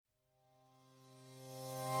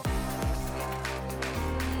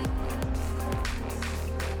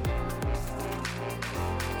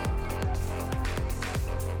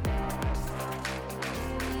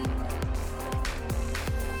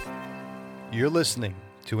You're listening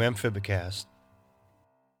to Amphibicast.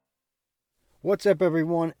 What's up,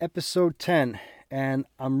 everyone? Episode 10. And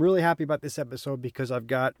I'm really happy about this episode because I've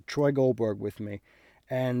got Troy Goldberg with me.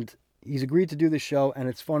 And he's agreed to do the show. And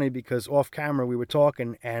it's funny because off camera we were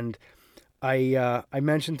talking and I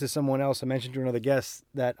mentioned to someone else, I mentioned to another guest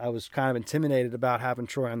that I was kind of intimidated about having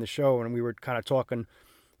Troy on the show. And we were kind of talking,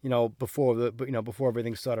 before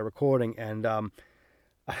everything started recording. And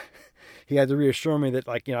he had to reassure me that,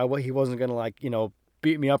 he wasn't going to,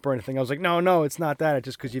 beat me up or anything. I was like, no, it's not that. It's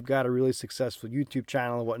just because you've got a really successful YouTube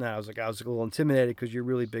channel and whatnot. I was a little intimidated because you're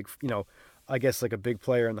really big, I guess like a big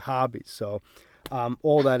player in the hobby. So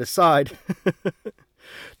all that aside,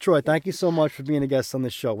 Troy, thank you so much for being a guest on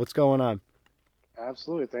this show. What's going on?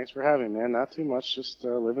 Absolutely. Thanks for having me, man. Not too much. Just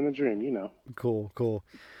living the dream, Cool.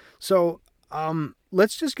 So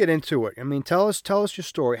let's just get into it. I mean, tell us your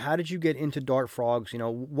story. How did you get into dart frogs?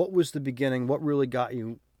 What was the beginning? What really got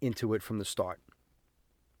you into it from the start?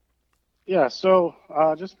 Yeah, so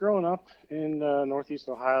just growing up in Northeast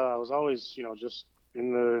Ohio, I was always, just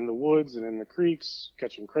in the woods and in the creeks,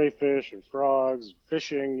 catching crayfish and frogs,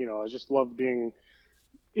 fishing. I just loved being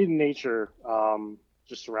in nature,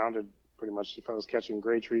 just surrounded pretty much. If I was catching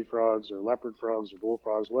gray tree frogs or leopard frogs or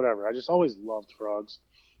bullfrogs, whatever, I just always loved frogs.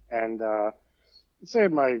 And I'd say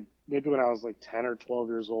maybe when I was like 10 or 12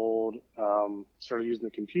 years old, started using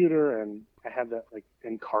the computer, and I had that like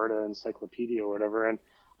Encarta encyclopedia or whatever, and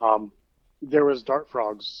there was dart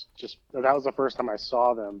frogs. That was the first time I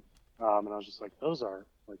saw them, and I was just like, those are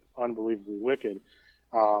like unbelievably wicked,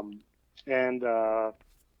 and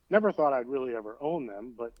never thought I'd really ever own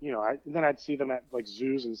them. But then I'd see them at like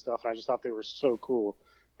zoos and stuff, and I just thought they were so cool.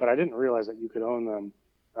 But I didn't realize that you could own them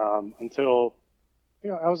until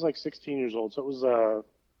I was like 16 years old. So it was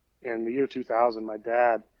in the year 2000. My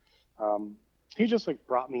dad, he just like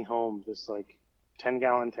brought me home this like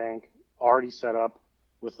 10-gallon tank already set up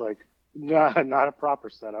with like not a proper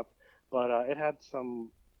setup, but it had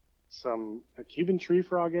a Cuban tree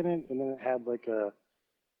frog in it, and then it had like a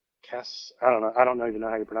I don't even know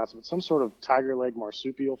how you pronounce it, but some sort of tiger leg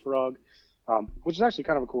marsupial frog, which is actually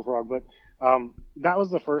kind of a cool frog. But that was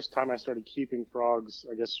the first time I started keeping frogs,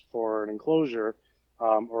 I guess, for an enclosure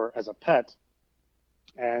or as a pet.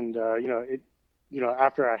 And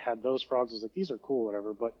after I had those frogs, I was like, these are cool,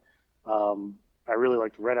 whatever. But I really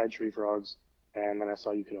liked red-eyed tree frogs. And then I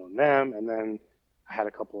saw you could own them, and then I had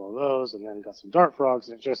a couple of those, and then got some dart frogs,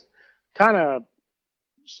 and it just kind of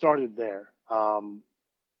started there.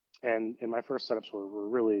 And my first setups were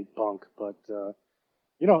really bunk, but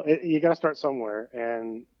you got to start somewhere,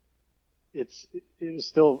 and it was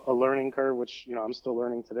still a learning curve, which I'm still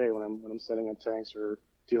learning today when I'm setting up tanks or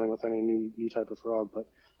dealing with any new type of frog. But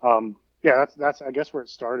yeah, that's I guess where it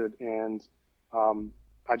started, and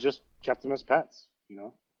I just kept them as pets.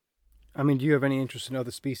 I mean, do you have any interest in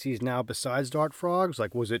other species now besides dart frogs?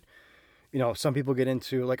 Like, was it, some people get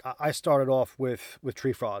into, like, I started off with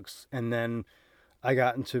tree frogs, and then I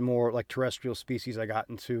got into more, like, terrestrial species. I got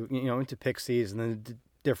into, into pixies, and then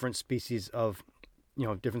different species of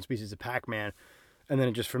Pac-Man. And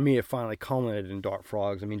then for me, it finally culminated in dart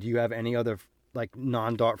frogs. I mean, do you have any other, like,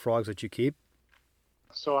 non-dart frogs that you keep?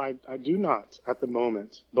 So I do not at the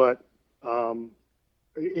moment, but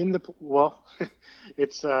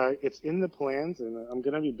it's in the plans, and I'm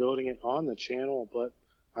going to be building it on the channel. But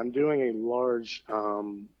I'm doing a large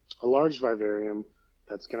vivarium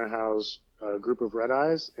that's going to house a group of red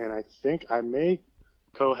eyes, and I think I may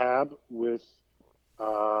cohab with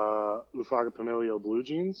Oophaga pumilio blue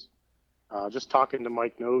jeans. Just talking to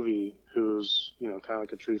Mike Novi, who's kind of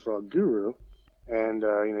like a tree frog guru, and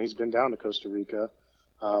he's been down to Costa Rica.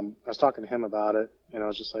 I was talking to him about it, and I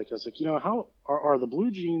was like, how are the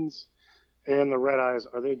blue jeans and the red eyes,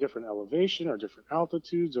 are they different elevation or different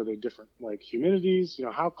altitudes? Are they different like humidities?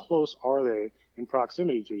 How close are they in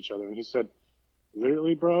proximity to each other? And he said,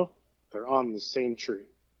 literally, bro, they're on the same tree.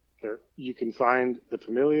 You can find the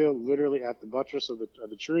Pumilio literally at the buttress of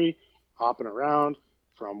the tree, hopping around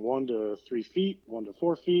from 1 to 3 feet, 1 to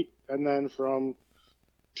 4 feet, and then from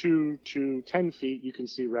 2 to 10 feet, you can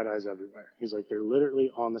see red eyes everywhere. He's like, they're literally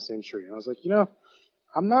on the same tree. And I was like,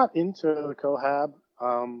 I'm not into the cohab,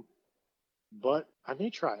 but I may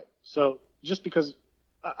try it. So just because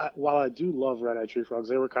while I do love red-eyed tree frogs,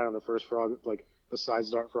 they were kind of the first frog, like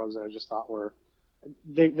besides dart frogs, that I just thought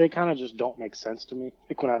they kind of just don't make sense to me.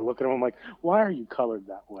 Like when I look at them, I'm like, why are you colored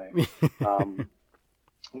that way?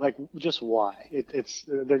 Like, just why?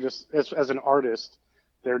 They're just as an artist,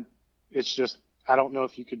 it's just, I don't know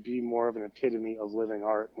if you could be more of an epitome of living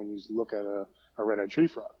art when you look at a red-eyed tree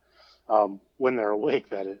frog. when they're awake,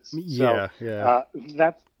 that is. Yeah, So yeah.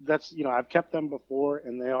 that's I've kept them before,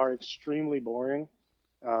 and they are extremely boring.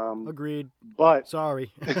 Agreed. But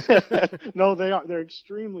Sorry. no, they're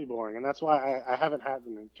extremely boring, and that's why I haven't had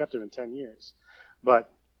them and kept them in 10 years. But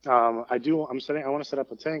I want to set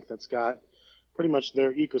up a tank that's got pretty much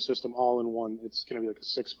their ecosystem all in one. It's going to be like a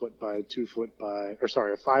 6 foot by 2 foot a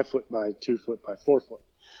 5 foot by 2 foot by 4 foot.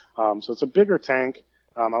 So it's a bigger tank.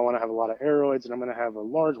 I want to have a lot of aeroids, and I'm going to have a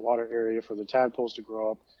large water area for the tadpoles to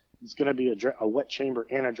grow up. It's going to be a wet chamber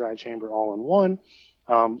and a dry chamber all in one.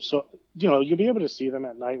 So you'll be able to see them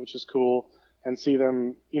at night, which is cool, and see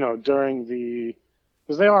them, during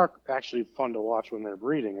because they are actually fun to watch when they're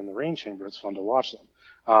breeding in the rain chamber. It's fun to watch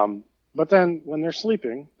them. But then when they're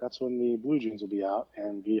sleeping, that's when the blue jeans will be out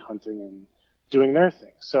and be hunting and doing their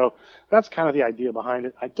thing. So that's kind of the idea behind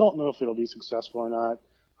it. I don't know if it'll be successful or not.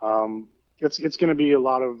 It's going to be a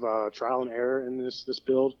lot of trial and error in this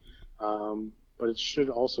build, but it should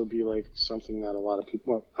also be like something that a lot of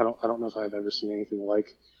people. Well, I don't know if I've ever seen anything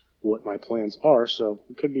like what my plans are. So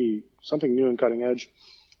it could be something new and cutting edge.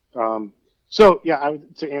 So yeah,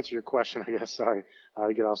 to answer your question, I guess. Sorry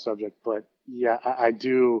to get off subject, but yeah, I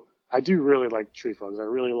do really like tree frogs. I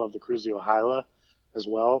really love the Cruzio hyla as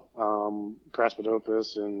well,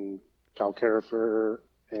 Craspidopus and Calcarifer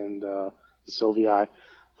and the Sylvii,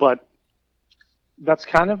 but that's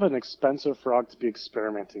kind of an expensive frog to be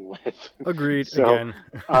experimenting with. Agreed. So, again.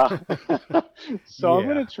 So I'm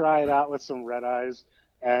Yeah. going to try it out with some red eyes,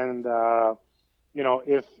 and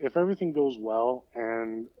if everything goes well,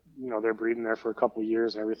 and they're breeding there for a couple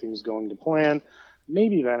years and everything's going to plan,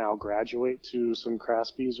 maybe then I'll graduate to some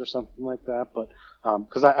Craspies or something like that. But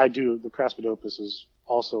because the Craspidopus is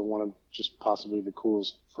also one of just possibly the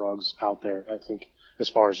coolest frogs out there. I think as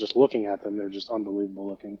far as just looking at them, they're just unbelievable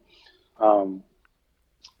looking.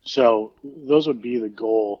 So those would be the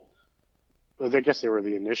goal. I guess they were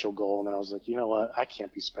the initial goal, and then I was like, you know what, I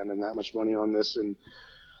can't be spending that much money on this, and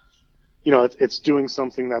it's doing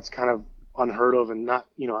something that's kind of unheard of, and not,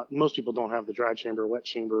 most people don't have the dry chamber, wet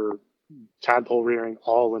chamber, tadpole rearing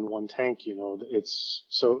all in one tank. It's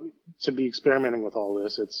so to be experimenting with all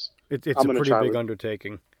this, it's It's a pretty big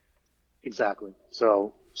undertaking. Exactly.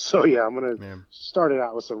 So yeah, I'm gonna start it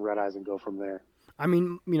out with some red eyes and go from there. I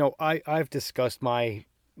mean, I've discussed my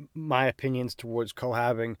opinions towards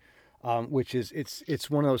cohabbing, which is it's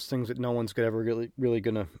one of those things that no one's ever really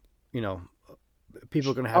gonna,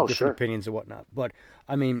 people are gonna have different opinions and whatnot. But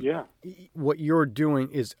I mean, what you're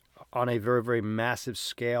doing is on a very, very massive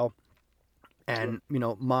scale, and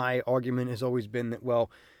my argument has always been that, well,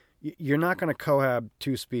 you're not going to cohab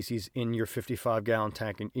two species in your 55-gallon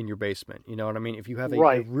tank in your basement. You know what I mean? If you have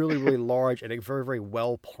a really, really large and a very, very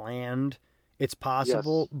well planned, it's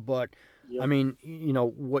possible. Yes. But I mean,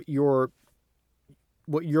 what you're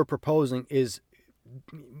proposing is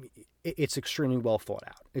it's extremely well thought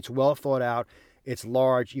out. It's well thought out. It's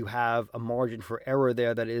large. You have a margin for error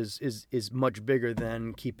there that is much bigger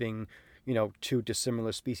than keeping two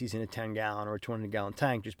dissimilar species in a 10-gallon or a 20-gallon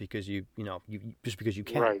tank just because you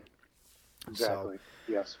can. Right. Exactly.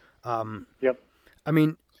 So, yes. Yep. I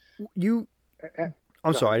mean,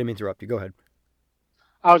 I'm sorry, I didn't mean to interrupt you. Go ahead.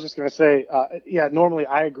 I was just going to say, normally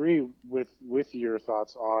I agree with your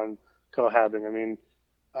thoughts on cohabbing. I mean,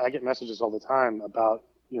 I get messages all the time about,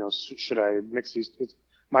 should I mix these?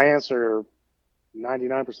 My answer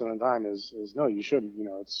 99% of the time is no, you shouldn't.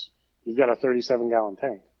 You've got a 37-gallon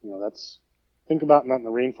tank. Think about not in the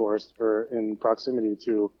rainforest or in proximity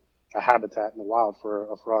to a habitat in the wild for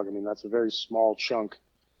a frog. I mean, that's a very small chunk.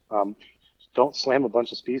 Don't slam a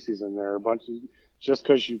bunch of species in there. Just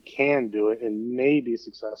because you can do it and may be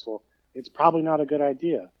successful, it's probably not a good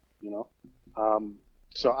idea.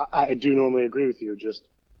 So I do normally agree with you. Just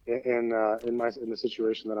in the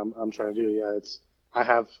situation that I'm trying to do, yeah,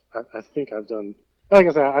 I think I've done. Like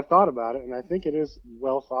I said, I've thought about it, and I think it is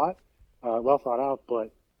well thought out,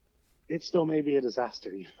 but it still may be a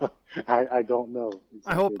disaster. I don't know.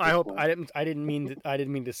 Exactly I hope I didn't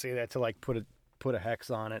mean to say that to like put a hex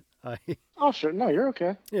on it. Oh sure, no, you're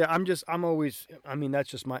okay. Yeah, I'm always. I mean, that's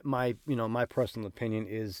just my my personal opinion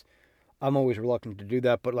is, I'm always reluctant to do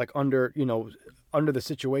that. But like under the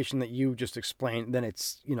situation that you just explained, then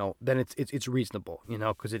it's it's reasonable,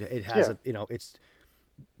 because it has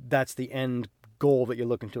that's the end goal that you're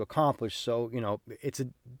looking to accomplish. So it's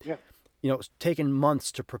taking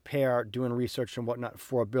months to prepare, doing research and whatnot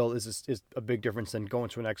for a build is a big difference than going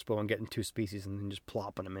to an expo and getting two species and then just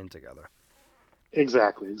plopping them in together.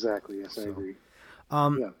 Exactly. Yes, I agree.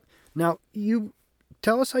 Now, you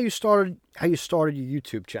tell us how you started your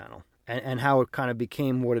YouTube channel and how it kind of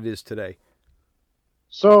became what it is today.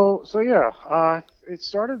 So yeah, it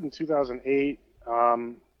started in 2008.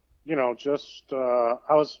 You know, just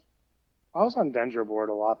I was on Dendroboard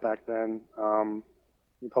a lot back then,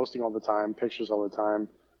 posting all the time, pictures all the time,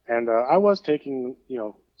 and I was taking, you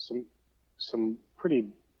know, some pretty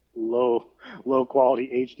low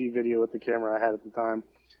quality HD video with the camera I had at the time,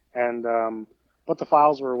 and but the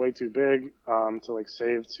files were way too big to like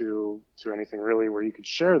save to anything really where you could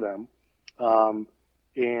share them,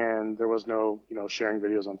 and there was no, you know, sharing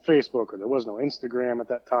videos on Facebook, or there was no Instagram at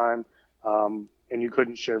that time. And you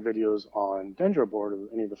couldn't share videos on Dendroboard or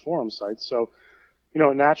any of the forum sites. So, you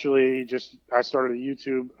know, naturally, I started a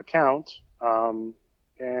YouTube account,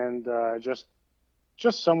 and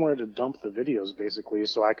just somewhere to dump the videos, basically,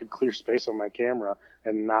 so I could clear space on my camera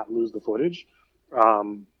and not lose the footage,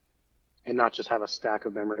 and not just have a stack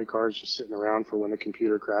of memory cards just sitting around for when the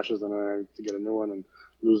computer crashes and I have to get a new one and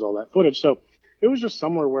lose all that footage. So it was just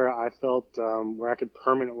somewhere where I felt where I could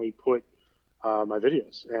permanently put my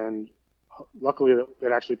videos, and luckily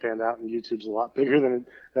it actually panned out, and YouTube's a lot bigger than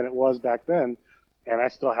it was back then, and I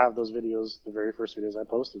still have those videos, the very first videos I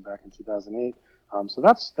posted back in 2008. So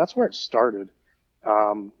that's where it started,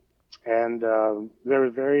 and there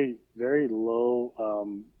was very, very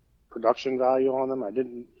low production value on them. I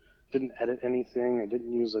didn't edit anything. I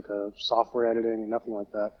didn't use like a software editing, nothing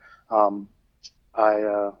like that.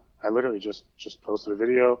 I literally just posted a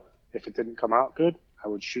video. If it didn't come out good, I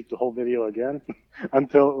would shoot the whole video again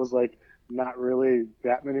until it was like not really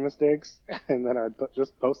that many mistakes, and then I'd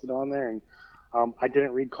just post it on there. And I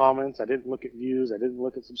didn't read comments, I didn't look at views, I didn't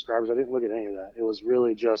look at subscribers, I didn't look at any of that. It was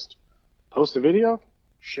really just post a video,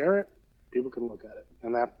 share it, people can look at it,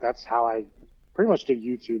 and that's how I pretty much did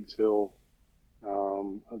YouTube till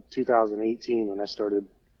 2018, when I started.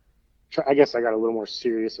 I guess I got a little more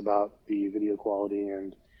serious about the video quality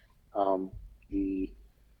and the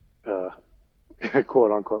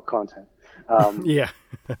quote unquote content. Yeah,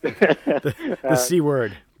 the C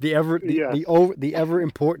word, the ever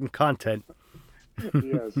important content.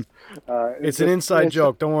 Yes, it's an inside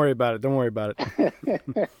joke. Don't worry about it. Don't worry about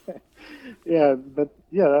it. Yeah, but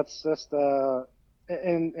yeah, that's just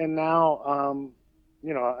and now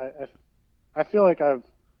you know, I feel like I've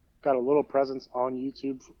got a little presence on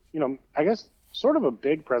YouTube. You know, I guess sort of a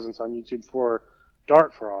big presence on YouTube for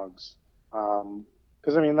Dart Frogs.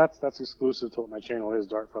 Because I mean that's exclusive to what my channel is,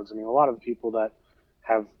 Dart Frogs. I mean, a lot of the people that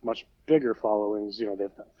have much bigger followings, you know,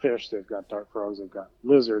 they've got fish, they've got dart frogs, they've got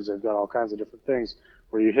lizards, they've got all kinds of different things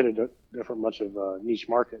where you hit a different much of niche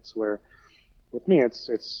markets. Where with me,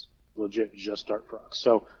 it's legit just dart frogs.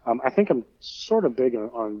 So I think I'm sort of big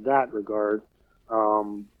on that regard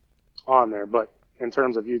on there. But in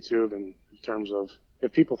terms of YouTube, and in terms of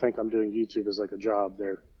if people think I'm doing YouTube as like a job,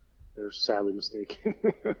 they're sadly mistaken.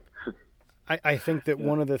 I think that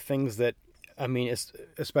one of the things that, I mean,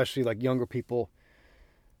 especially like younger people,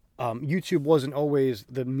 YouTube wasn't always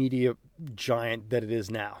the media giant that it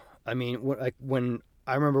is now. I mean, when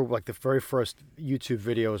I remember like the very first YouTube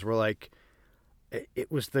videos were like,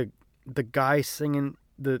 it was the guy singing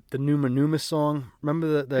the Numa Numa song.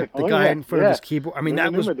 Remember the guy in front of his keyboard? I mean,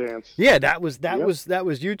 Numa that was Numa dance. Yeah, that was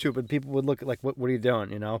YouTube, and people would look at like, what are you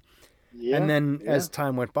doing, you know? Yeah, and then as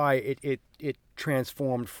time went by, it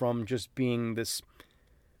transformed from just being this,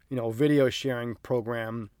 you know, video sharing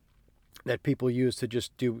program that people use to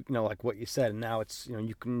just do, you know, like what you said. And now it's, you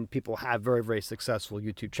know, people have very, very successful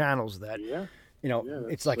YouTube channels that, you know,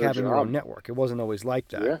 it's like having your own network. It wasn't always like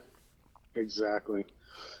that. Yeah, exactly.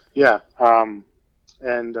 Yeah.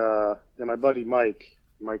 And my buddy Mike,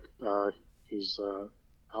 he's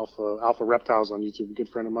Alpha Reptiles on YouTube, a good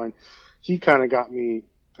friend of mine. He kind of got me,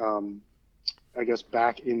 I guess,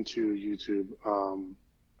 back into YouTube.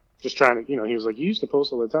 Just trying to, you know, he was like, you used to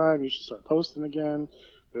post all the time, you should start posting again.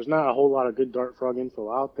 There's not a whole lot of good dart frog info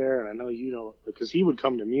out there, and I know you know, because he would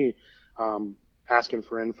come to me asking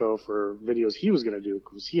for info for videos he was going to do,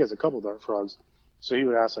 because he has a couple dart frogs. So he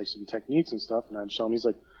would ask like some techniques and stuff, and I'd show him. He's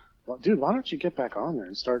like, well, dude, why don't you get back on there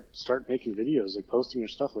and start making videos, like posting your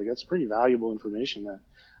stuff? Like, that's pretty valuable information that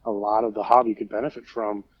a lot of the hobby could benefit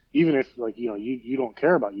from. Even if, like, you know, you don't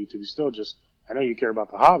care about YouTube, you still just, I know you care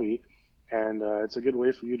about the hobby, and it's a good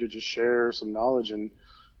way for you to just share some knowledge, and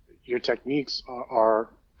your techniques are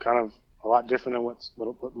kind of a lot different than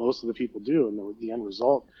what most of the people do, and the end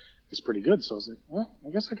result is pretty good. So I was like, well, I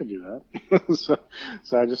guess I could do that. so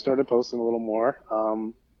I just started posting a little more,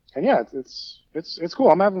 and yeah, it's cool.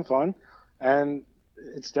 I'm having fun, and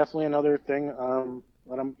it's definitely another thing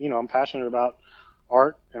that I'm passionate about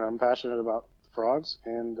art, and I'm passionate about frogs,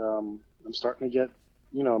 and I'm starting to get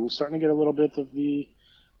a little bit of the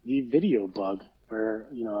video bug, where,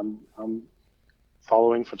 you know, I'm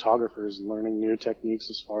following photographers and learning new techniques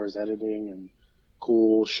as far as editing and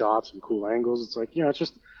cool shots and cool angles. It's like, it's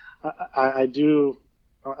just I do.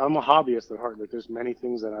 I'm a hobbyist at heart. Like there's many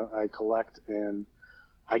things that I collect, and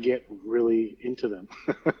I get really into them.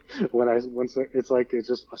 Once it's like it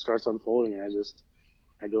just starts unfolding, and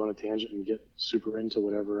I go on a tangent and get super into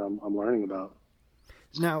whatever I'm learning about.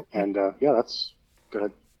 Now, and yeah, that's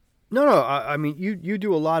good. No, I mean, you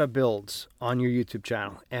do a lot of builds on your YouTube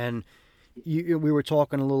channel, and we were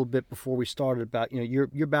talking a little bit before we started about,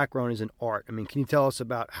 your background is in art. I mean, can you tell us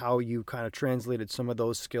about how you kind of translated some of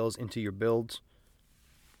those skills into your builds?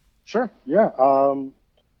 Sure. Yeah.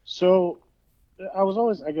 So I was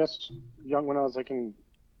always, I guess, young when I was like it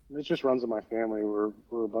just runs in my family. We're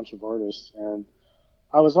a bunch of artists, and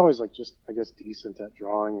I was always like just, I guess, decent at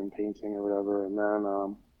drawing and painting or whatever. And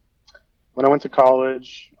then when I went to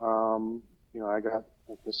college, I got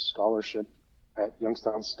like this scholarship at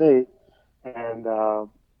Youngstown State, and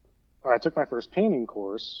I took my first painting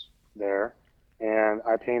course there, and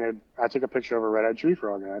I took a picture of a red-eyed tree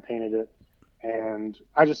frog, and I painted it, and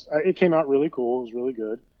it came out really cool. It was really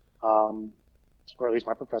good, or at least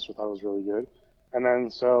my professor thought it was really good. And then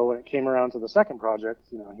so when it came around to the second project,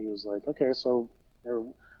 he was like, okay, so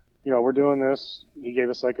we're doing this. He gave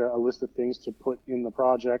us like a list of things to put in the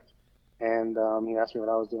project. And he asked me what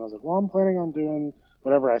I was doing. I was like, well, I'm planning on doing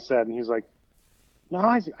whatever I said. And he's like, no,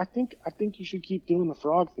 Isaac, I think you should keep doing the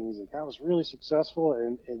frog thing. He's like, that was really successful,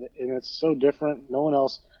 and it's so different. No one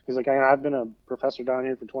else. He's like, I've been a professor down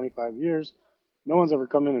here for 25 years. No one's ever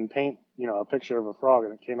come in and paint, a picture of a frog,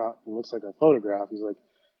 and it came out and looks like a photograph. He's like,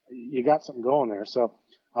 you got something going there. So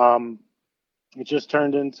it just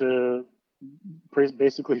turned into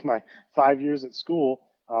basically my 5 years at school.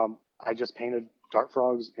 I just painted dart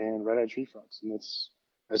frogs and red-eyed tree frogs, and it's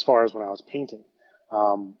as far as when I was painting.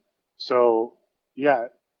 So yeah,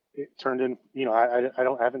 it turned in. I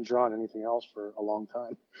haven't drawn anything else for a long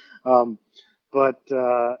time,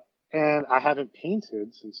 and I haven't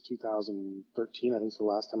painted since 2013. I think it's the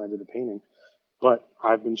last time I did a painting. But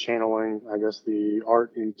I've been channeling, I guess, the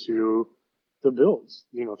art into the builds,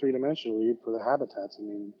 three-dimensionally for the habitats. I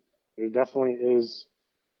mean, there definitely is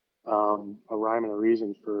a rhyme and a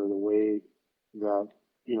reason for the way that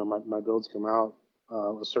my builds come out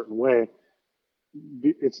a certain way.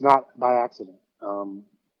 It's not by accident.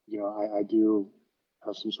 I do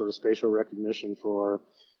have some sort of spatial recognition for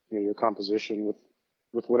your composition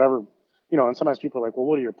with whatever, and sometimes people are like, well,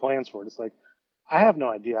 what are your plans for it? It's like, I have no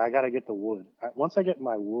idea. I got to get the wood. Once I get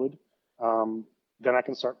my wood, then I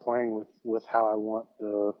can start playing with how I want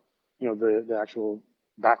the actual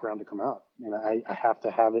background to come out. And I have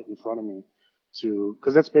to have it in front of me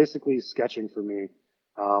because that's basically sketching for me,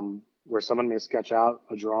 where someone may sketch out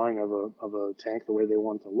a drawing of a tank the way they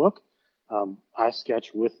want it to look. I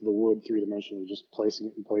sketch with the wood three-dimensionally, just placing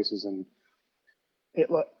it in places, and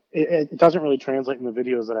it doesn't really translate in the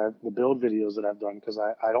build videos that I've done, because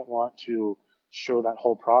I don't want to show that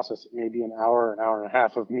whole process. It may be an hour and a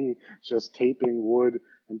half of me just taping wood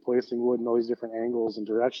and placing wood in all these different angles and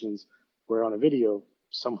directions, where on a video,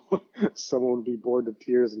 someone would be bored to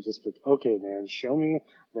tears and just be, okay, man, show me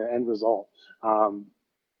the end result.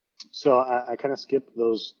 So I kind of skip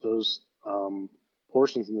those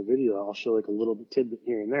portions in the video. I'll show like a little tidbit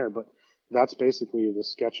here and there, but that's basically the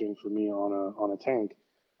sketching for me on a tank.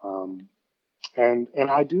 And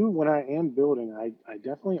I do, when I am building, I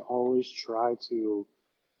definitely always try to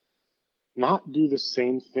not do the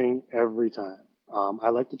same thing every time. I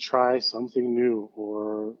like to try something new,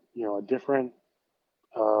 or a different,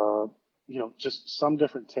 just some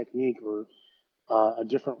different technique, or a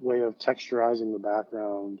different way of texturizing the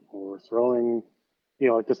background, or throwing,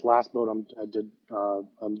 like this last build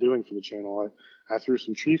I'm doing for the channel. I threw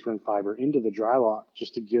some tree fern fiber into the Drylok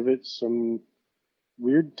just to give it some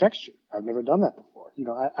weird texture. I've never done that before.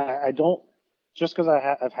 I don't, just because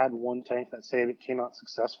I've had one tank that say it came out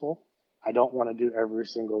successful, I don't want to do every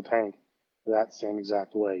single tank that same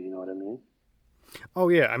exact way. You know what I mean? Oh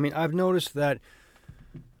yeah. I mean, I've noticed that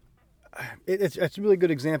it's a really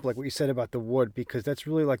good example, like what you said about the wood, because that's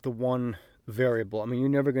really like the one variable. I mean, you're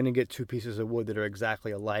never going to get two pieces of wood that are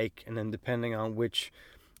exactly alike, and then depending on which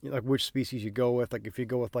species you go with, like if you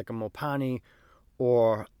go with like a Mopani,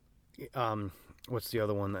 or what's the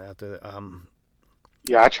other one after?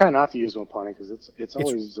 Yeah, I try not to use Mopani because it's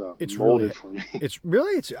always it's molded really, for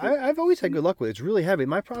me. I've always had good luck with it. It's really heavy.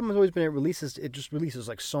 My problem has always been it just releases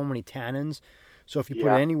like so many tannins. So if you put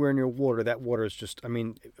it anywhere near water, that water is just, I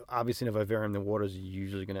mean, obviously in a vivarium, the water is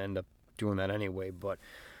usually going to end up doing that anyway. But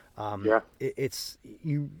it's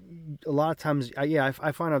a lot of times, I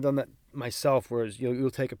find I've done that myself, whereas you'll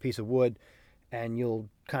take a piece of wood and you'll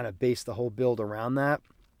kind of base the whole build around that.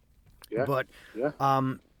 Yeah. But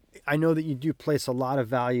I know that you do place a lot of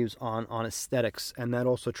values on aesthetics, and that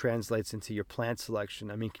also translates into your plant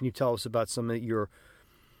selection. I mean, can you tell us about some of your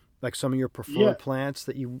Yeah, preferred plants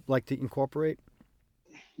that you like to incorporate?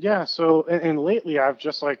 yeah. So, and lately, I've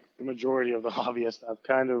just like the majority of the hobbyists, I've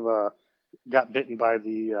kind of got bitten by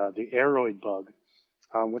the aroid bug,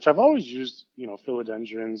 which I've always used,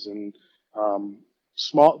 philodendrons and um,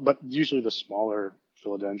 small, but usually the smaller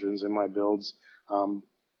philodendrons in my builds. Um,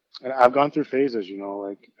 and I've gone through phases,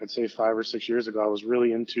 like I'd say 5 or 6 years ago, I was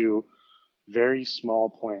really into very small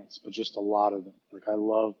plants, but just a lot of them. Like I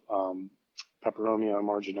love Peperomia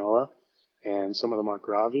marginella and some of the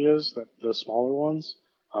Markgravias, the smaller ones.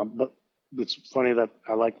 But it's funny that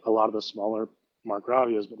I like a lot of the smaller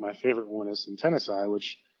Markgravias, but my favorite one is Centennici,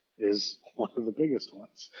 which is one of the biggest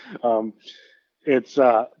ones. Um,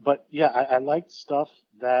 but yeah, I liked stuff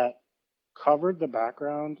that covered the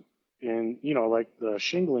background in, like the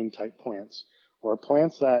shingling type plants or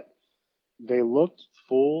plants that they looked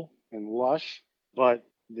full and lush, but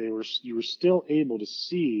you were still able to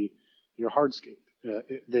see your hardscape.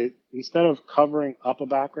 They instead of covering up a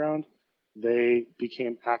background, they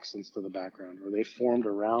became accents to the background, or they formed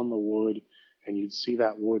around the wood, and you'd see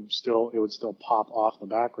that wood still. It would still pop off the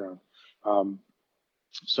background. Um,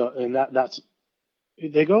 and that's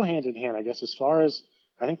they go hand in hand, I guess. As far as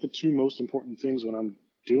I think the two most important things when I'm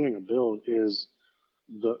doing a build is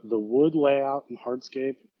the wood layout and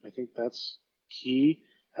hardscape. I think that's key.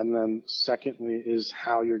 And then secondly is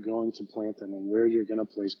how you're going to plant them and where you're going to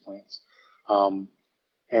place plants. Um,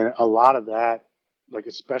 and a lot of that, like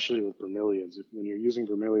especially with bromeliads, when you're using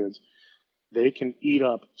bromeliads, they can eat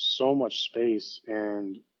up so much space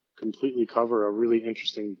and completely cover a really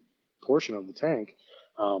interesting portion of the tank.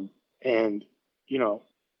 And you know,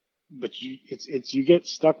 but it's you get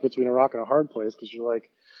stuck between a rock and a hard place because you're like,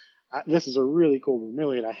 this is a really cool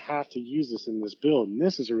bromeliad. I have to use this in this build, and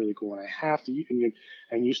this is a really cool one. I have to,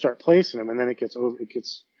 and you start placing them, and then it gets over. It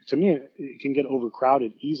gets to me, it can get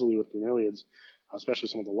overcrowded easily with bromeliads, especially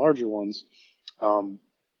some of the larger ones. Um,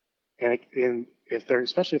 and if they're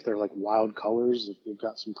especially if they're like wild colors, if they've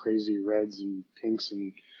got some crazy reds and pinks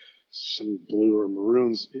and some blue or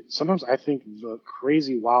maroons, sometimes I think the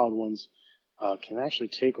crazy wild ones can actually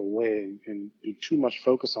take away and be too much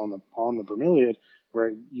focus on the bromeliad,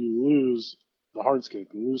 where you lose the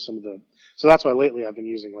hardscape and lose some of the. So that's why lately I've been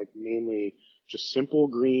using like mainly just simple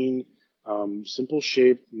green, simple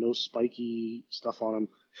shape, no spiky stuff on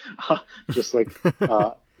them, just like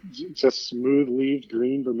just smooth leaved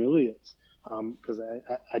green bromeliads, because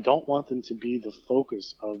I don't want them to be the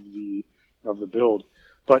focus of the build.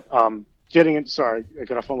 But getting in, sorry, I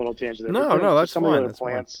got off on a little tangent there. But No, getting no, into that's some of the fine. other That's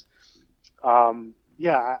fine. plants,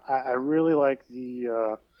 yeah, I really like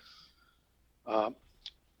the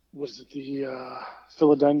was it the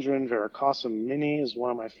philodendron verrucosa mini is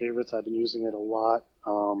one of my favorites. I've been using it a lot.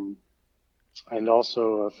 And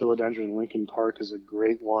also philodendron Lincoln Park is a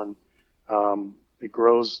great one. It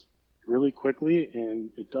grows really quickly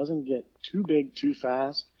and it doesn't get too big too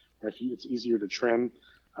fast. It's easier to trim.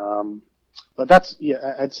 Um, but that's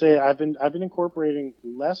yeah. I'd say I've been incorporating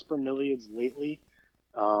less bromeliads lately.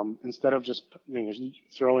 Instead of just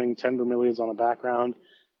throwing 10 bromeliads on a background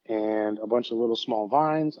and a bunch of little small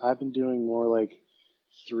vines, I've been doing more like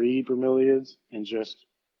 3 bromeliads and just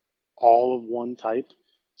all of one type.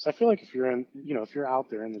 So I feel like if you're out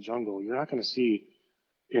there in the jungle, you're not going to see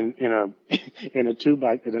in a in a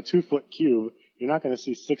 2 foot cube, you're not going to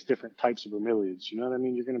see 6 different types of bromeliads. You know what I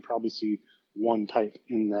mean? You're going to probably see one type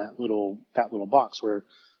in that little box where,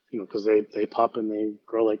 because they pup and they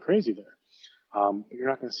grow like crazy there. But you're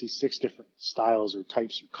not going to see 6 different styles or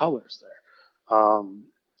types or colors there.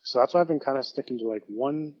 So that's why I've been kind of sticking to like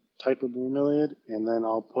one type of bromeliad, and then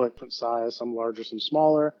I'll put different size, some larger, some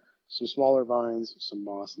smaller vines, some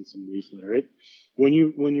moss, and some leaf litter. When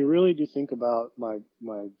you really do think about my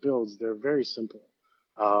builds, they're very simple,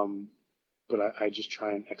 but I just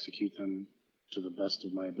try and execute them to the best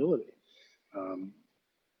of my ability. Um,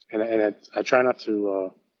 and I try not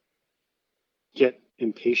to get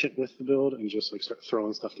impatient with the build and just like start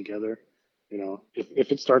throwing stuff together.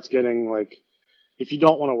 If it starts getting like, if you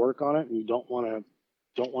don't want to work on it and you don't want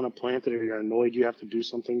to plant it, or you're annoyed you have to do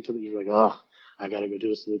something to it, you're like, oh, I got to go do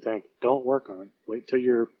this to the tank. Don't work on it. Wait till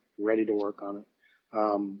you're ready to work on it.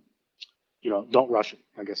 Don't rush it,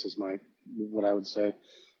 I guess is what I would say.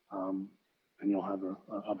 And you'll have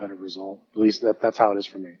a better result. At least that's how it is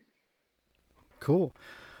for me. Cool.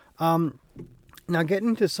 Um, Now, getting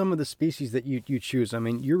into some of the species that you choose, I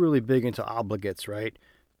mean, you're really big into obligates, right?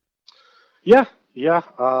 Yeah, yeah.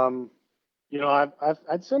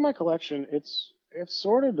 I'd say my collection it's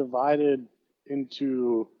sort of divided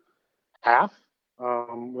into half.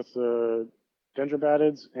 with the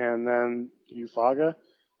Dendrobatids and then Euphaga.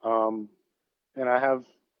 And I have,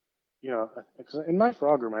 you know, 'cause in my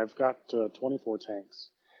frog room, I've got 24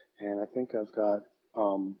 tanks. And I think I've got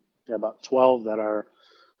about 12 that are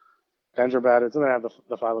Dendrobatids, and then I have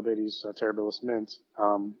the Phyllobates terribilis mint.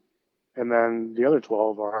 And then the other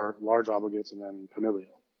 12 are large obligates and then Pamilio.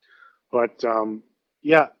 But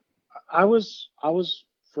yeah, I was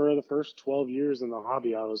for the first 12 years in the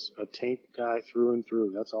hobby, I was a tank guy through and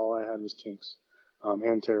through. That's all I had was tanks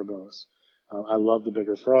and terribilis. I loved the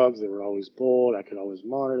bigger frogs. They were always bold. I could always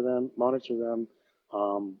monitor them.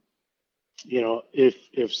 You know,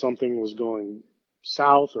 if something was going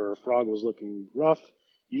south or a frog was looking rough,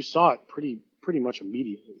 you saw it pretty much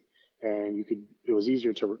immediately, and it was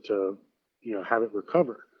easier to you know have it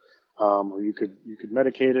recover, or you could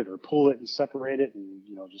medicate it or pull it and separate it, and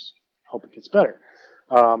you know just hope it gets better.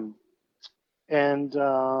 Um, and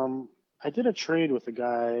I did a trade with a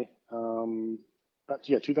guy,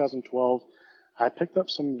 2012. I picked up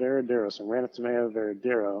some Veradero, some Ranitomea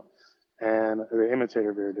Veradero, and the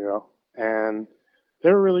imitator Veradero, and they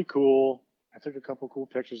were really cool. I took a couple cool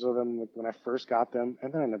pictures of them when I first got them,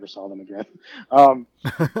 and then I never saw them again. And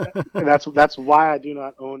that's why I do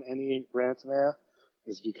not own any Ranitomea,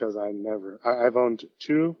 is because I've owned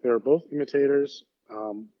two. They were both imitators,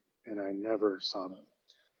 and I never saw them.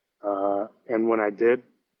 And when I did,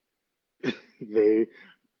 they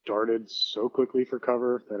darted so quickly for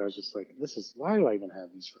cover that I was just like, why do I even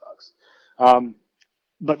have these frogs?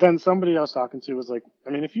 But then somebody I was talking to was like,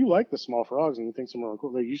 I mean, if you like the small frogs and you think some are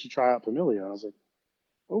cool, like, you should try out Pamilio. I was like,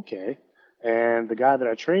 okay. And the guy that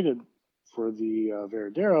I traded for the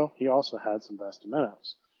Veradero, he also had some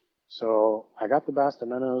Bastimentos. So I got the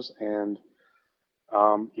Bastimentos, and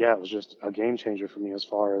yeah, it was just a game changer for me as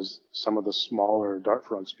far as some of the smaller dart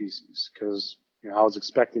frog species, because you know, I was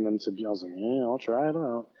expecting them to be, I was like, yeah, I'll try it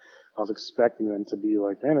out. I was expecting them to be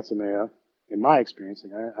like Ranitomea. In my experience,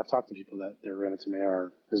 like I've talked to people that their Ranitomea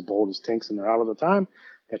are as bold as tinks and they're out all the time.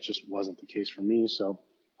 That just wasn't the case for me. So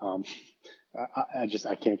I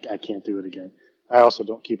can't do it again. I also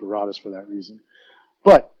don't keep Eratus for that reason.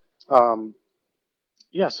 But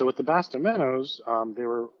yeah, so with the Bastimentos, they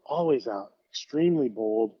were always out, extremely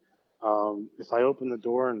bold. If I opened the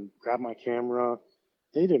door and grabbed my camera,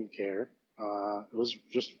 they didn't care. It was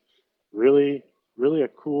just really, really a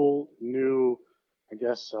cool new, I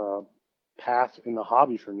guess, path in the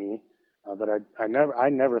hobby for me, that I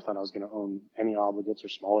never thought I was going to own any obligates or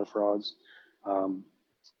smaller frogs. And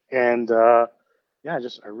yeah, I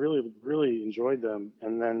really, really enjoyed them.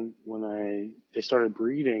 And then when they started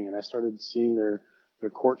breeding and I started seeing their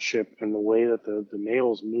courtship and the way that the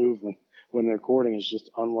males move when they're courting is just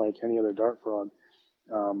unlike any other dart frog.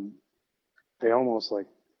 They almost like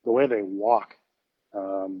the way they walk.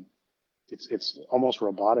 It's almost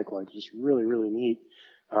robotic, like just really, really neat.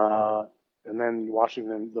 And then watching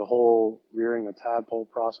them, the whole rearing the tadpole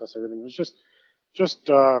process, everything was just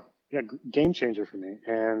yeah, game changer for me,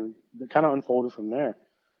 and it kind of unfolded from there.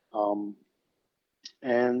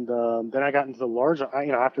 And then I got into the large, you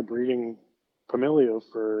know, after breeding Pamilio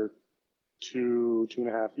for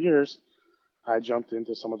 2.5 years, I jumped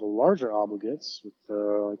into some of the larger obligates with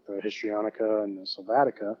like the Histrionica and the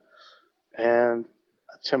Sylvatica, and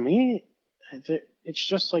to me, it's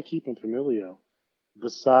just like keeping Pamilio.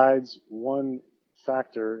 Besides, one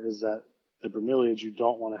factor is that the bromeliads, you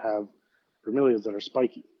don't want to have bromeliads that are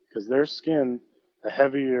spiky, because their skin, the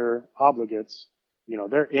heavier obligates, you know,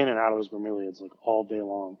 they're in and out of those bromeliads like all day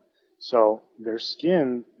long. So their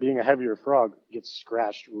skin, being a heavier frog, gets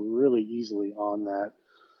scratched really easily on that,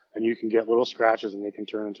 and you can get little scratches, and they can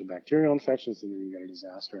turn into bacterial infections, and then you get a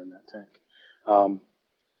disaster in that tank.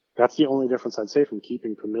 That's the only difference I'd say from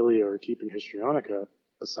keeping Pamilio or keeping Histrionica,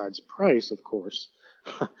 besides price, of course.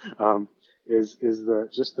 Is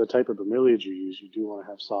just the type of bromeliad you use. You do want to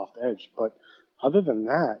have soft edge, but other than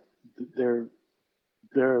that, they're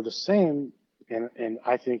the same, and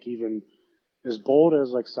I think even as bold as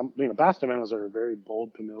like some, you know, Bastimentos are a very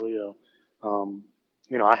bold Pamilio.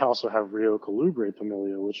 You know, I also have Rio Colubre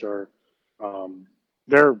Pamilio, which are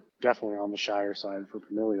they're definitely on the shyer side for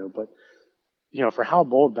Pamilio, but you know, for how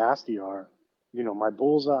bold Basti are, you know, my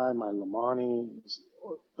Bullseye, my Lamani,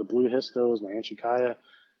 the Blue Histos, my Anchikaya,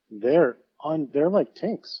 they're like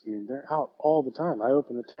tanks. I mean, they're out all the time. I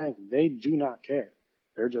open the tank, they do not care.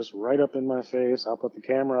 They're just right up in my face. I'll put the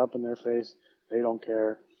camera up in their face. They don't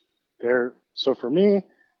care. So for me,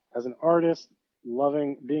 as an artist,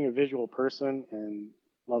 loving being a visual person and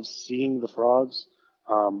love seeing the frogs,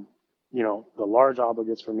 you know, the large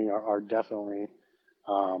obligates for me are definitely,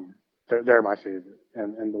 they're my favorite.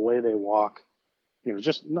 And the way they walk,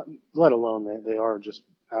 just not, let alone they are just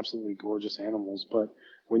absolutely gorgeous animals. But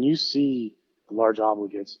when you see the large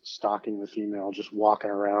obligates stalking the female, just walking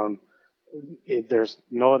around, there's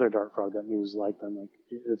no other dart frog that moves like them. Like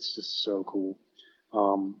it's just so cool.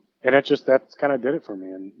 And that's kind of did it for me.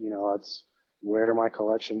 And that's where my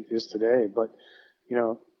collection is today. But you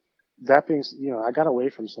know, that being, I got away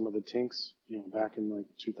from some of the tinks, back in like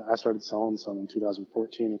I started selling some in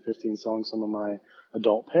 2014 and 15, selling some of my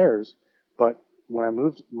adult pairs. But when I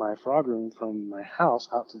moved my frog room from my house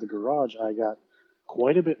out to the garage, I got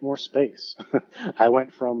quite a bit more space. I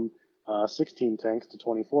went from 16 tanks to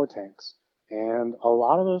 24 tanks. And a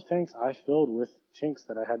lot of those tanks I filled with tinks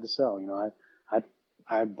that I had to sell.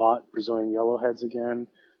 I bought Brazilian yellowheads again.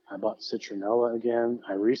 I bought citronella again.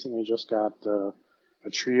 I recently just got a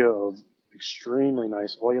trio of extremely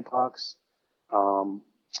nice Oyapoks.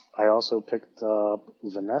 I also picked up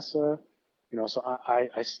Vanessa. So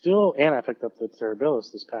I still, and I picked up the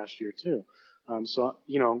Terribilis this past year too. So,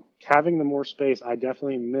 having the more space, I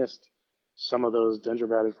definitely missed some of those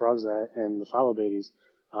dendrobatid frogs and the phyllobates,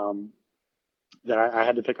 that I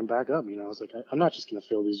had to pick them back up. I was like, I'm not just going to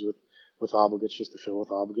fill these with obligates just to fill with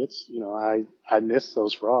obligates. I miss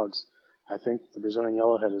those frogs. I think the Brazilian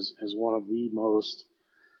yellowhead is one of the most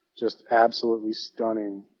just absolutely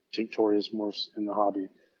stunning tinctorius morphs in the hobby.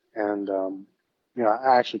 And,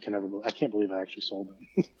 I can't believe I actually sold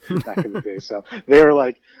them back in the day. So they were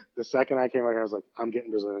like, the second I came out here, I was like, I'm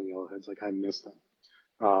getting Brazilian yellowheads. Like I miss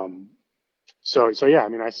them. So yeah,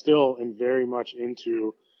 I still am very much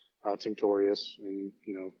into tinctorius and,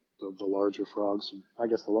 the larger frogs. And I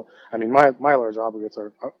guess my large obligates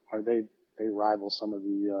are they rival some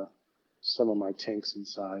of my tinks in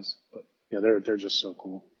size, but yeah, they're just so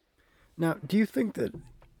cool. Now, do you think that,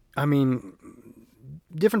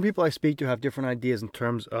 different people I speak to have different ideas in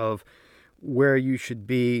terms of where you should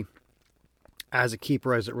be as a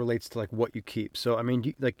keeper as it relates to like what you keep. So,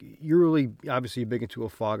 you're really obviously big into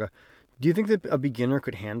Oophaga. Do you think that a beginner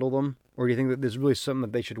could handle them, or do you think that there's really something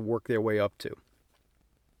that they should work their way up to?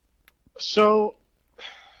 So,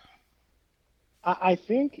 I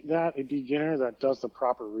think that a beginner that does the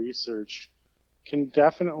proper research can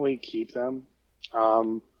definitely keep them.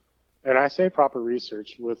 And I say proper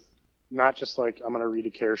research with not just like, I'm going to read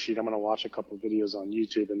a care sheet, I'm going to watch a couple of videos on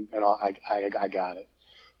YouTube and I got it.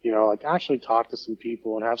 Like actually talk to some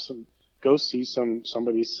people and go see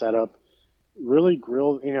somebody's setup, really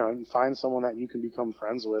grill, and find someone that you can become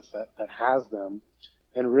friends with that has them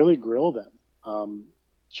and really grill them.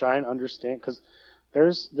 Try and understand, because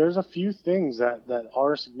there's a few things that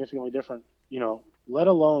are significantly different, let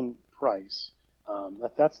alone price.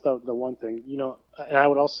 That's the one thing, and I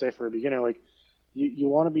would also say for a beginner, like you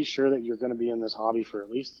want to be sure that you're going to be in this hobby for at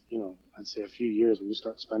least, I'd say a few years when you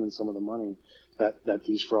start spending some of the money that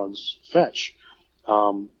these frogs fetch.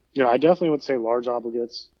 I definitely would say large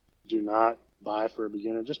obligates do not buy for a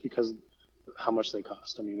beginner just because how much they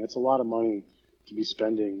cost. It's a lot of money to be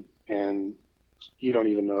spending, and you don't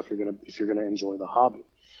even know if you're gonna enjoy the hobby.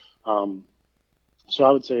 So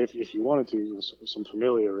I would say if you wanted to, some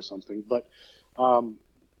Familia or something, but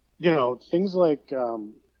things like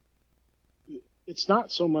it's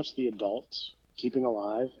not so much the adults keeping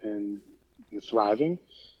alive and thriving.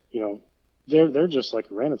 They're just like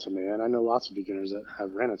Ranitomea, and I know lots of beginners that have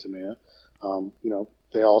Ranitomea.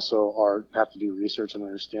 They also have to do research and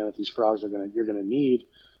understand that these frogs you're gonna need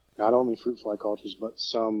not only fruit fly cultures but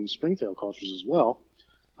some springtail cultures as well.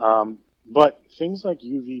 But things like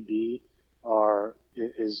UVB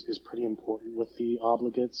is pretty important with the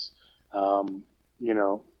obligates.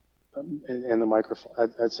 And the microphone.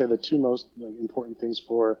 I'd say the two most important things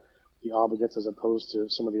for the obligates, as opposed to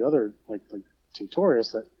some of the other like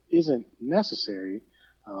tinctorius that isn't necessary,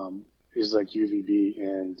 is like UVB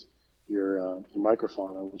and your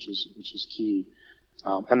microfauna, which is key,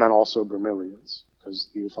 and then also bromeliads, because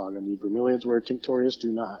the Oophaga need bromeliads where tinctorius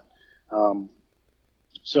do not.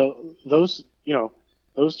 So those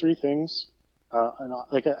three things, and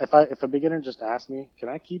like if a beginner just asked me, can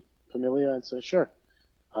I keep Familia? I'd say sure.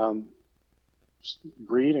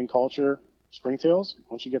 Breed and culture springtails.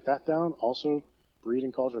 Once you get that down, also breed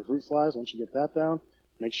and culture fruit flies. Once you get that down,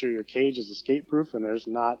 make sure your cage is escape proof and there's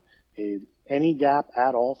not any gap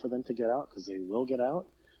at all for them to get out, because they will get out.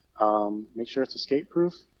 Make sure it's escape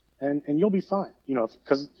proof, and you'll be fine.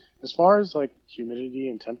 Because as far as like humidity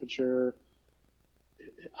and temperature,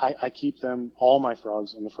 I keep them. All my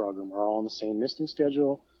frogs in the frog room are all on the same misting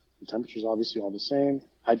schedule. The temperature's obviously all the same.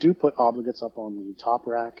 I do put obligates up on the top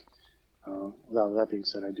rack. That being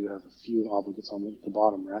said, I do have a few obligates on the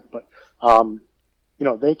bottom rack, but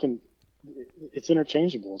they can. It's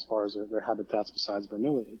interchangeable as far as their habitats besides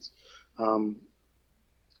bromeliads.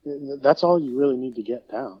 That's all you really need to get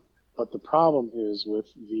down. But the problem is with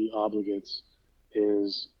the obligates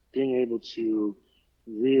is being able to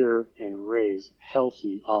rear and raise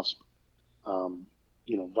healthy offspring.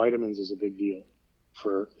 Vitamins is a big deal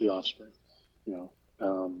for the offspring. You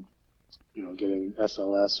know, getting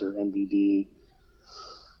SLS or MBD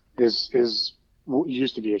is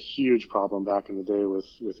used to be a huge problem back in the day with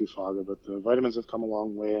Ufaga, but the vitamins have come a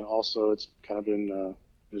long way, and also it's kind of been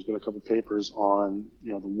there's been a couple papers on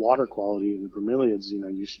the water quality in the bromeliads.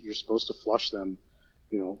 You're supposed to flush them,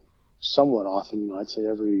 somewhat often. I'd say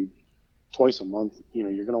every twice a month. You're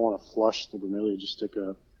going to want to flush the bromeliad. Just stick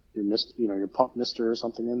your pump mister or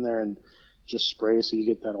something in there and just spray so you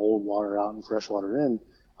get that old water out and fresh water in.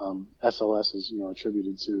 SLS is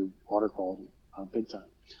attributed to water quality big time.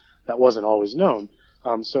 That wasn't always known.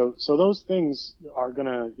 So those things are going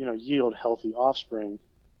to yield healthy offspring,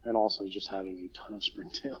 and also just having a ton of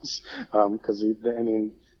springtails. Because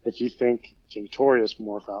if you think Tinctorius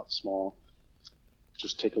morph out small,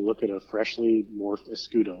 just take a look at a freshly morphed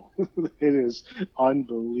Escudo. It is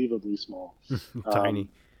unbelievably small. Tiny.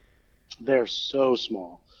 They're so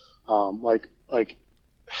small. Like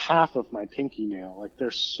half of my pinky nail. Like, they're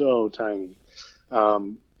so tiny.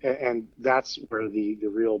 And that's where the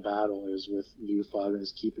real battle is with the Ufaga,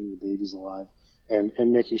 is keeping the babies alive and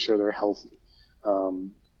making sure they're healthy.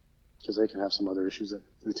 Because they can have some other issues that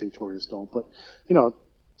the Tinctorius don't. But,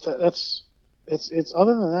 it's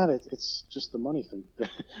other than that, it's just the money thing.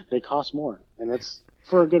 They cost more, and it's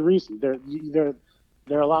for a good reason.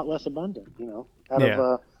 They're a lot less abundant. Out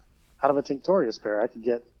of a Tinctorius pair, I could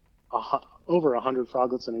get over 100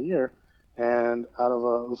 froglets in a year, and out of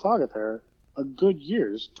a Ufaga pair, a good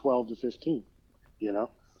year's 12 to 15.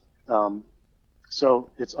 So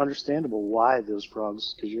it's understandable why those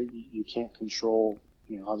frogs, because you can't control.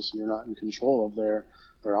 Obviously you're not in control of their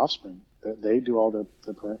offspring. They do all the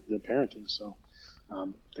parenting, so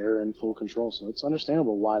they're in full control. So it's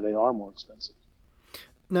understandable why they are more expensive.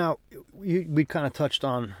 Now, we kind of touched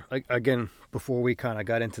on, again, before we kind of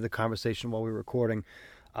got into the conversation while we were recording,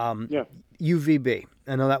 UVB.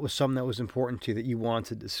 I know that was something that was important to you that you wanted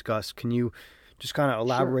to discuss. Can you just kind of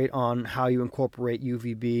elaborate on how you incorporate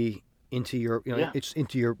UVB into your, it's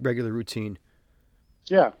into your regular routine?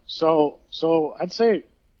 Yeah. So I'd say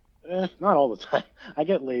not all the time. I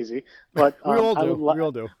get lazy, but we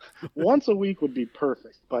all do. Once a week would be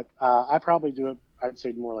perfect, but I probably do it. I'd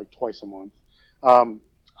say more like twice a month.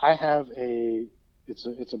 I have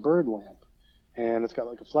it's a bird lamp, and it's got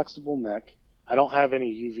like a flexible neck. I don't have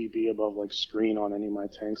any UVB above like screen on any of my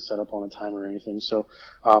tanks set up on a timer or anything. So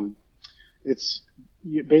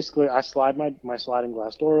basically I slide my sliding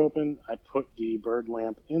glass door open. I put the bird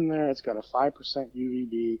lamp in there. It's got a 5%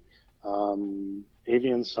 UVB.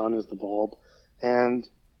 Avian Sun is the bulb, and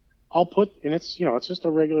I'll put, and it's just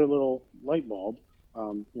a regular little light bulb,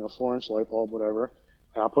 4-inch light bulb, whatever.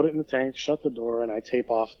 And I'll put it in the tank, shut the door, and I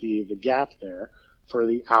tape off the gap there for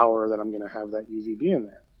the hour that I'm going to have that UVB in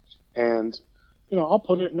there. And I'll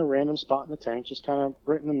put it in a random spot in the tank, just kind of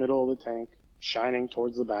right in the middle of the tank, shining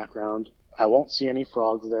towards the background. I won't see any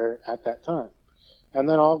frogs there at that time. And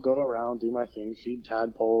then I'll go around, do my thing, feed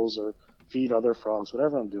tadpoles or feed other frogs,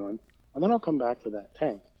 whatever I'm doing. And then I'll come back to that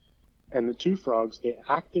tank. And the two frogs, they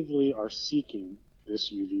actively are seeking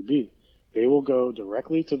this UVB. They will go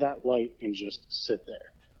directly to that light and just sit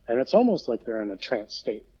there. And it's almost like they're in a trance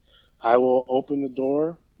state. I will open the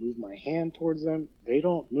door, move my hand towards them. They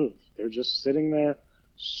don't move. They're just sitting there,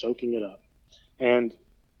 soaking it up. And,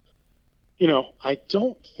 I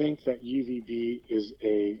don't think that UVB is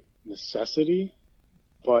a necessity,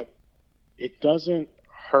 but it doesn't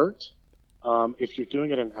hurt if you're doing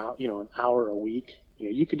it an hour a week.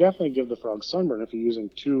 You could definitely give the frog sunburn if you're using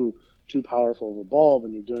too powerful of a bulb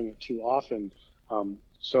and you're doing it too often.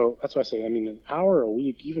 So that's why I say, an hour a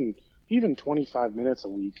week, even 25 minutes a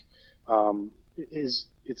week,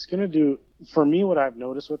 it's going to do, for me, what I've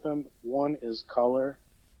noticed with them, one is color.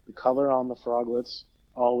 The color on the froglets,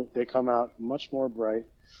 they come out much more bright.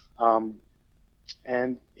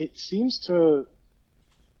 And it seems to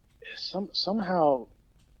somehow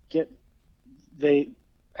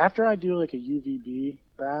after I do like a UVB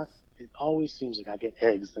bath, it always seems like I get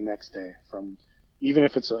eggs the next day from, even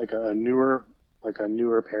if it's like a newer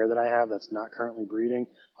pair that I have that's not currently breeding.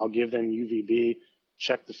 I'll give them UVB,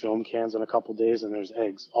 check the film cans in a couple days, and there's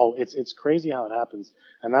eggs. It's crazy how it happens,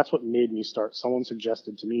 and that's what made me start. Someone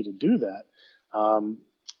suggested to me to do that.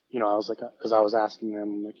 I was like, because I was asking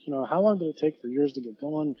them, like, how long did it take for yours to get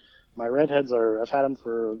going? My redheads I've had them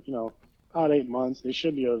for about 8 months. They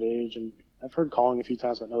should be of age, and I've heard calling a few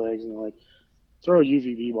times about no eggs, and they're like, throw a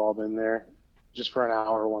UVB bulb in there. just for an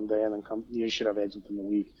hour one day, and then you should have eggs within the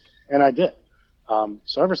week. And I did.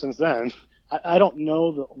 So ever since then, I don't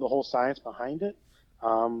know the whole science behind it.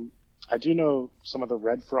 I do know some of the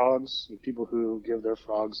red frogs and people who give their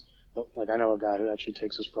frogs, like I know a guy who actually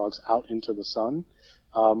takes his frogs out into the sun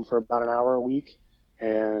for about an hour a week.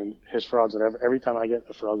 And his frogs, every time I get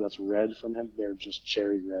a frog that's red from him, they're just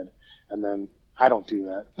cherry red. And then I don't do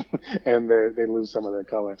that, and they lose some of their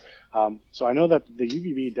color. So I know that the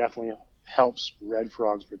UVB definitely helps red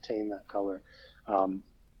frogs retain that color.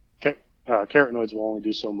 Carotenoids will only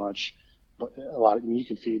do so much, but you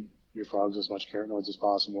can feed your frogs as much carotenoids as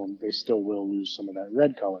possible, and they still will lose some of that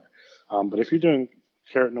red color. But if you're doing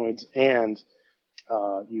carotenoids and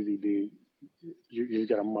UVB, you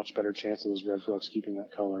get a much better chance of those red frogs keeping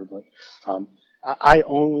that color. But I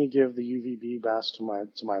only give the UVB bass to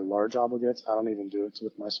my large obligates. I don't even do it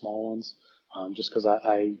with my small ones, just because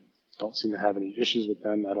I don't seem to have any issues with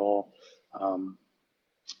them at all.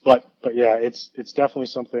 But yeah, it's definitely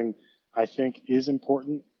something I think is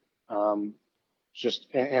important. And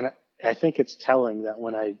I think it's telling that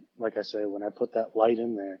when I put that light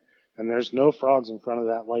in there and there's no frogs in front of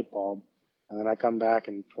that light bulb, and then I come back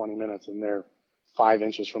in 20 minutes and they're 5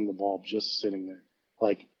 inches from the bulb just sitting there,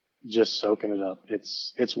 like just soaking it up.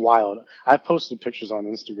 It's wild. I've posted pictures on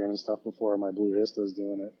Instagram and stuff before my Blue Histas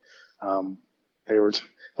doing it. They were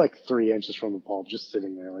like 3 inches from the bulb just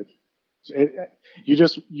sitting there. Like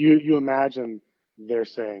you imagine they're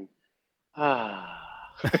saying,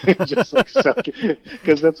 just like sucking,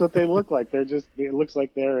 because that's what they look like. It looks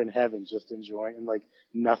like they're in heaven just enjoying, and like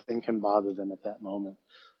nothing can bother them at that moment.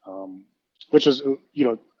 Which is,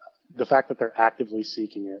 the fact that they're actively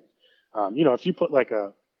seeking it. If you put like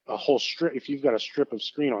a whole strip, if you've got a strip of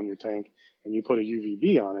screen on your tank and you put a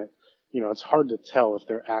UVB on it, it's hard to tell if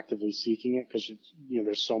they're actively seeking it because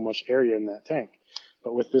there's so much area in that tank.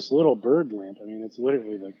 But with this little bird lamp, I mean, it's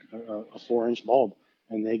literally like a 4-inch bulb,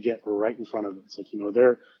 and they get right in front of it. It's like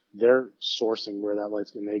they're sourcing where that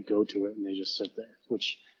light's, and they go to it and they just sit there,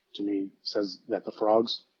 which to me says that the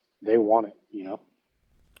frogs, they want it.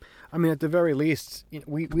 I mean, at the very least,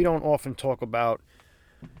 we don't often talk about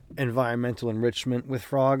environmental enrichment with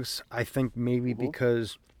frogs. I think maybe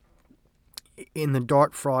because in the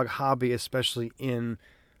dart frog hobby, especially in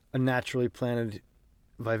a naturally planted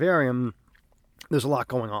vivarium, there's a lot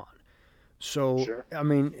going on. So, sure. I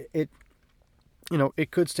mean, it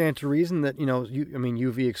could stand to reason that,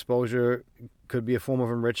 UV exposure could be a form of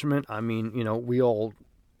enrichment. I mean,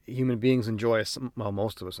 human beings enjoy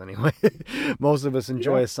most of us anyway. Most of us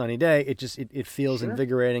enjoy a sunny day. It feels sure.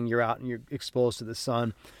 invigorating. You're out and you're exposed to the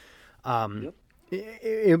sun.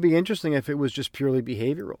 It would be interesting if it was just purely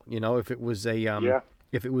behavioral. If it was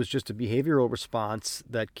if it was just a behavioral response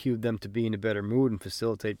that cued them to be in a better mood and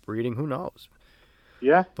facilitate breeding. Who knows?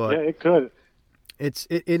 Yeah, but it could. It's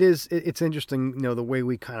interesting. The way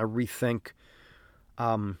we kind of rethink,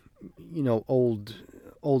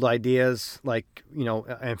 old ideas, like,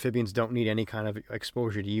 amphibians don't need any kind of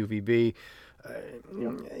exposure to UVB.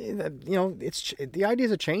 The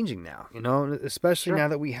ideas are changing now, especially sure. now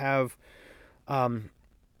that we have more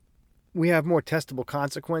testable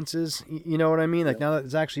consequences. You know what I mean? Like now that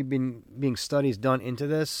there's actually being studies done into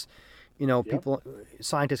this,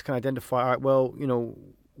 scientists can identify, all right, well,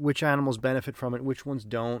 which animals benefit from it, which ones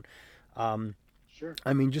don't. Sure.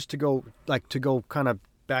 I mean, just to go kind of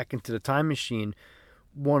back into the time machine,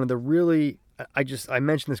 one of the really, I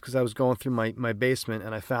mentioned this because I was going through my basement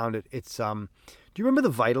and I found it. It's, do you remember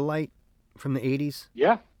the Vitalite from the 80s?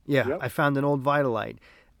 Yeah. Yeah. Yep. I found an old Vitalite,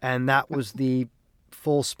 and that was the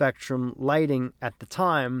full spectrum lighting at the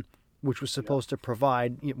time, which was supposed to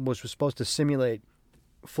was supposed to simulate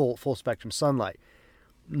full spectrum sunlight.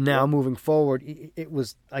 Now moving forward, it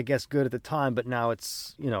was, I guess, good at the time, but now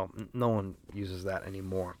it's, no one uses that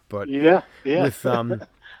anymore. But with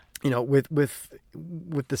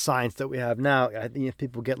with the science that we have now, I think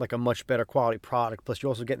people get like a much better quality product. Plus, you're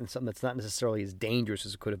also getting something that's not necessarily as dangerous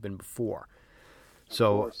as it could have been before.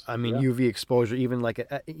 So, I mean, UV exposure, even like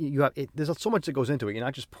there's so much that goes into it. You're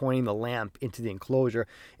not just pointing the lamp into the enclosure.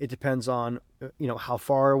 It depends on, how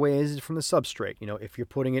far away is it from the substrate. If you're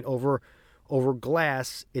putting it over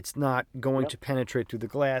glass, it's not going to penetrate through the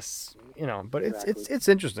glass. But it's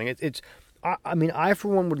interesting. I mean, I for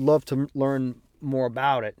one would love to learn more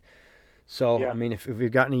about it. So, I mean, if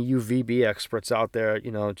you've got any UVB experts out there,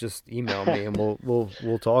 just email me and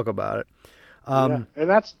we'll talk about it. And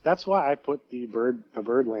that's why I put the bird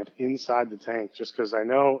lamp inside the tank, just because I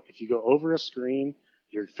know if you go over a screen,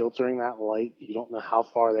 you're filtering that light. You don't know how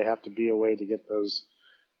far they have to be away to get those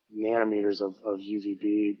nanometers of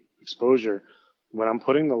UVB exposure. When I'm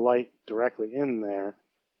putting the light directly in there,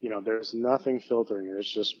 there's nothing filtering it.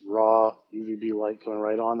 It's just raw UVB light coming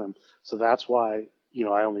right on them. So that's why,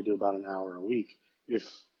 I only do about an hour a week if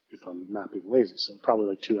I'm not being lazy. So probably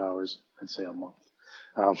like 2 hours, I'd say a month.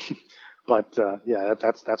 Um, but yeah,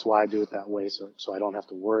 that's why I do it that way. So I don't have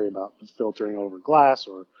to worry about filtering over glass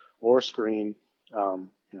or screen.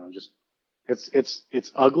 Just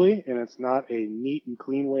it's ugly and it's not a neat and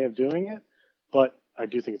clean way of doing it, but I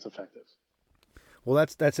do think it's effective. Well,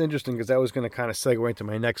 that's interesting because that was going to kind of segue into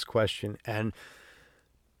my next question. And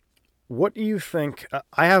what do you think?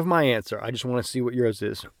 I have my answer. I just want to see what yours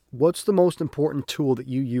is. What's the most important tool that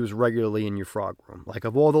you use regularly in your frog room? Like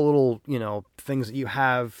of all the little, things that you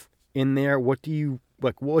have in there, what do you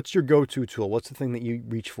like? What's your go-to tool? What's the thing that you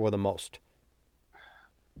reach for the most?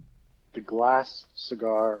 The glass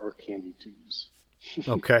cigar or candy tubes.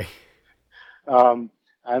 Okay. I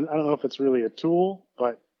don't know if it's really a tool,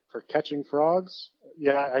 but for catching frogs,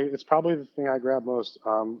 yeah, it's probably the thing I grab most.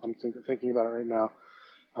 I'm thinking about it right now.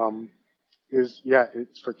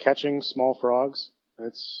 It's for catching small frogs.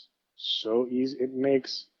 It's so easy. It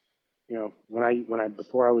makes,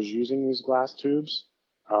 before I was using these glass tubes,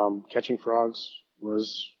 catching frogs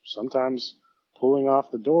was sometimes pulling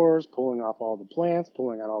off the doors, pulling off all the plants,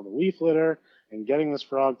 pulling out all the leaf litter, and getting this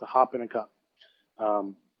frog to hop in a cup.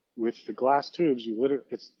 With the glass tubes,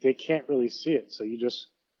 they can't really see it, so you just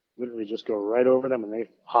literally just go right over them and they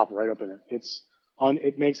hop right up in it.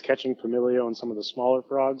 It makes catching Pumilio and some of the smaller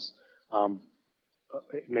frogs.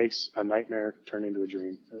 It makes a nightmare turn into a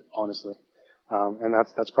dream, honestly. And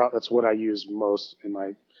that's what I use most in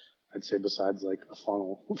my, I'd say, besides like a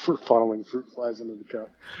funnel for funneling fruit flies into the cup.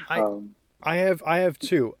 I have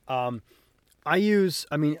two.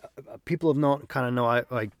 People know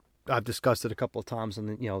I've discussed it a couple of times on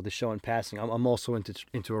the show in passing. I'm also into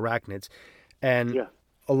arachnids, and yeah.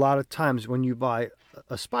 A lot of times when you buy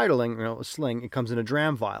a Spiderling, a sling, it comes in a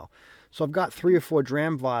dram vial. So I've got 3 or 4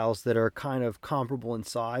 dram vials that are kind of comparable in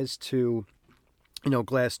size to,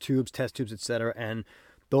 glass tubes, test tubes, etc. And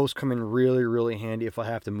those come in really, really handy if I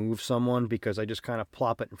have to move someone because I just kind of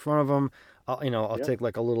plop it in front of them. I'll take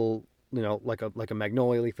like a little, like a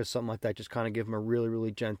magnolia leaf or something like that. Just kind of give them a really,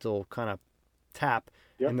 really gentle kind of tap,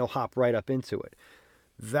 and they'll hop right up into it.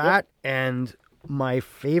 That and my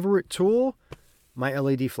favorite tool, my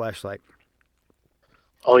LED flashlight.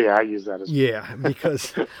 Oh yeah, I use that as well. Yeah,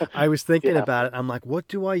 because I was thinking about it. I'm like, what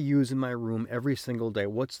do I use in my room every single day?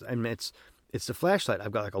 It's the flashlight.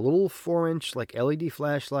 I've got like a little 4-inch like LED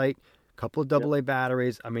flashlight, a couple of AA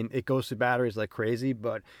batteries. I mean, it goes to batteries like crazy,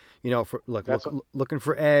 but for looking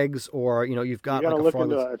for eggs or you've got you gotta like look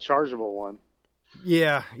into a chargeable one.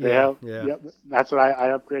 Yeah. Yep, that's what I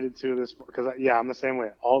upgraded to this because I'm the same way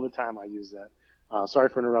all the time. I use that. Sorry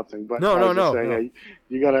for interrupting, but no.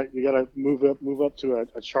 You gotta move up to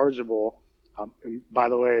a chargeable. And by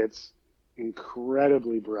the way, it's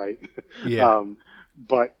incredibly bright. Yeah.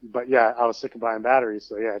 But yeah, I was sick of buying batteries,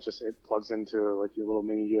 so yeah, it plugs into like your little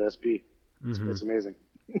mini USB. It's amazing.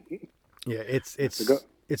 Yeah, it's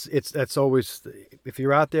that's always, if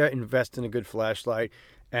you're out there, invest in a good flashlight.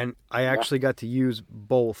 And I actually got to use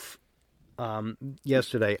both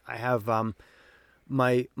yesterday. I have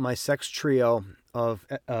my sex trio of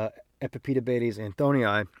Epipetabates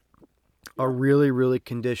anthonii are really, really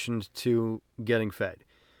conditioned to getting fed.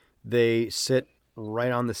 They sit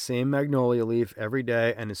right on the same magnolia leaf every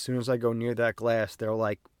day, and as soon as I go near that glass, they're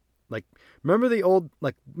like remember the old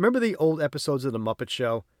episodes of the Muppet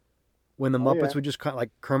Show when the Muppets would just kind of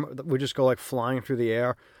like Kermit would just go like flying through the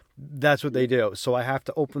air. That's what they do. So I have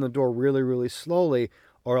to open the door really, really slowly,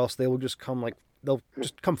 or else they will just they'll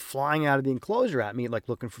just come flying out of the enclosure at me, like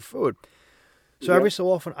looking for food. So every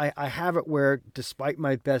so often I have it where, despite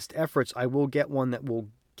my best efforts, I will get one that will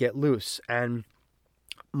get loose. And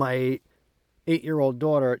my 8-year-old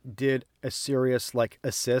daughter did a serious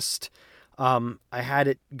assist. I had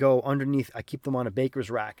it go underneath. I keep them on a baker's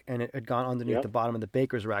rack, and it had gone underneath the bottom of the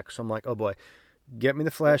baker's rack. So I'm like, oh boy, get me the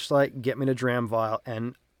flashlight, get me the dram vial,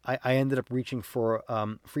 and I ended up reaching for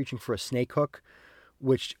a snake hook,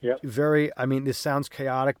 which this sounds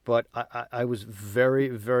chaotic, but I was very,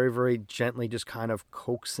 very, very gently just kind of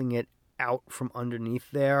coaxing it out from underneath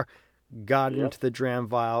there, got it into the dram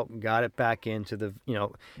vial, got it back into the,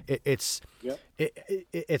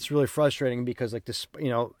 it's really frustrating because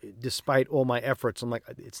despite all my efforts, I'm like,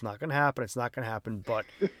 it's not going to happen. But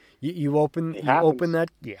you open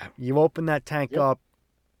that tank up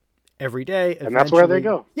every day. And that's where they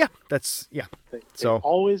go. Yeah. They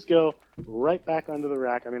always go right back under the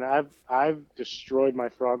rack. I mean, I've destroyed my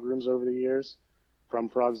frog rooms over the years from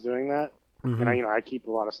frogs doing that. Mm-hmm. And I keep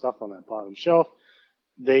a lot of stuff on that bottom shelf.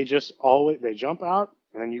 They jump out,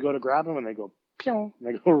 and then you go to grab them, and they go pew, and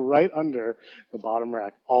they go right under the bottom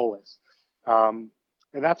rack always. And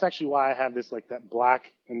that's actually why I have this like that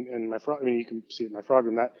black in my frog. I mean, you can see it in my frog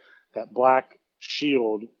room, that black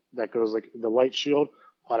shield that goes like the light shield.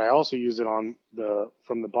 But I also use it on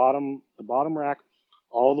from the bottom rack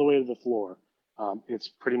all the way to the floor. It's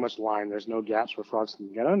pretty much lined. There's no gaps where frogs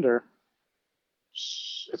can get under.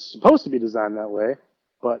 It's supposed to be designed that way,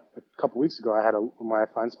 but a couple weeks ago I had my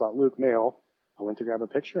Find Spot Luke male. I went to grab a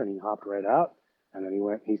picture and he hopped right out, and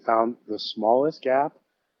then he found the smallest gap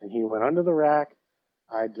and he went under the rack.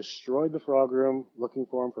 I destroyed the frog room looking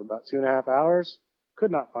for him for about 2.5 hours.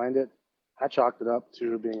 Could not find it. I chalked it up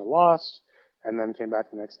to being a loss, and then came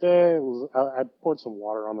back the next day. I poured some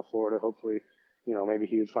water on the floor to hopefully, maybe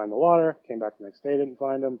he would find the water. Came back the next day, didn't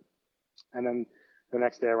find him. And then the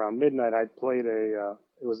next day around midnight, I played it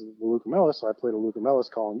was the Leucomelis, so I played a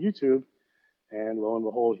Leucomelis call on YouTube, and lo and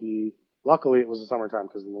behold, luckily it was the summertime,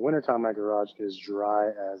 because in the wintertime my garage is dry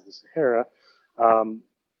as the Sahara.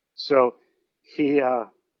 So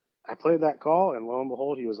I played that call, and lo and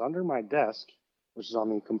behold, he was under my desk, which is on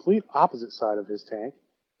the complete opposite side of his tank,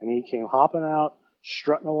 and he came hopping out,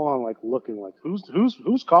 strutting along, like looking like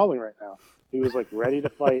who's calling right now. He was like ready to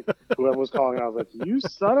fight whoever was calling. I was like, "You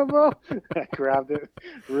son of a!" I grabbed it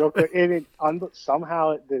real quick, and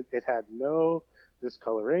somehow it had no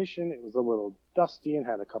discoloration. It was a little dusty and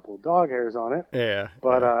had a couple of dog hairs on it. Yeah.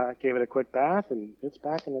 But I gave it a quick bath, and it's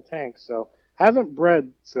back in the tank. So haven't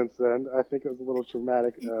bred since then. I think it was a little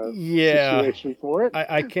traumatic situation for it.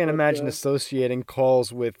 I can't imagine associating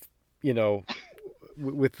calls with,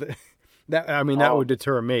 with that. I mean, that would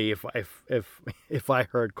deter me if I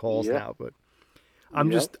heard calls now. But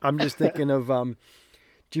I'm just thinking of.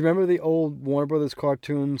 Do you remember the old Warner Brothers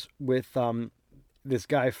cartoons with this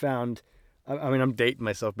guy found? I mean, I'm dating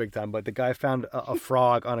myself big time, but the guy found a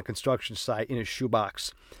frog on a construction site in his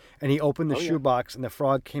shoebox. And he opened the shoebox, and the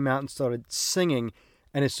frog came out and started singing.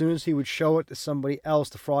 And as soon as he would show it to somebody else,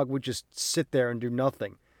 the frog would just sit there and do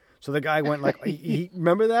nothing. So the guy went like, he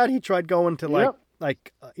remember that? He tried going to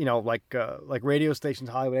like radio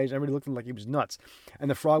stations, Hollywood age. Everybody looked at him like he was nuts.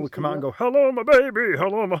 And the frog would come out and go, "Hello, my baby,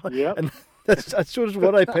 hello, my." Yep. And that's sort of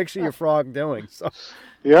what I picture your frog doing. So.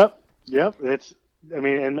 Yep.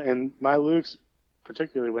 And my Lukes,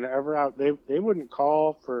 particularly, whenever they wouldn't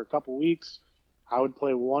call for a couple weeks. I would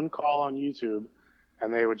play one call on YouTube,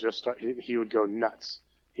 and they would just he would go nuts.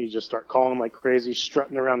 He'd just start calling like crazy,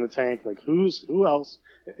 strutting around the tank, like who else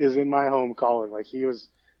is in my home calling? Like he was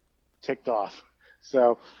ticked off.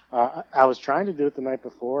 So I was trying to do it the night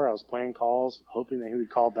before. I was playing calls, hoping that he would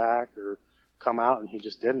call back or come out, and he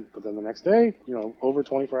just didn't. But then the next day, over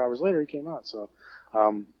 24 hours later, he came out. So I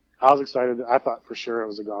was excited. I thought for sure it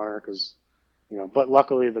was a goner because, but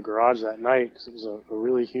luckily the garage that night, because it was a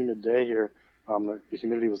really humid day here. The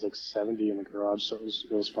humidity was like 70 in the garage, so it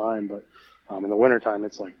was fine. But in the wintertime,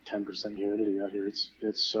 it's like 10% humidity out here. It's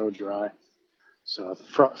so dry. So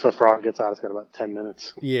if a frog gets out, it's got about 10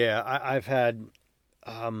 minutes. Yeah, I've had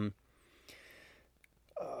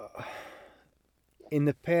in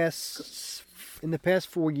the past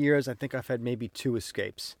 4 years, I think I've had maybe 2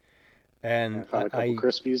 escapes. And I found a couple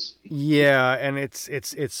Crispies. Yeah, and it's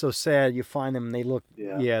so sad. You find them, and they look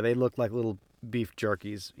they look like little beef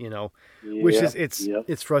jerkies, which is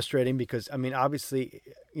it's frustrating because I mean obviously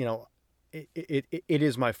it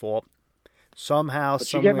is my fault somehow.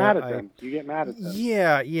 But you get mad at them. You get mad at them.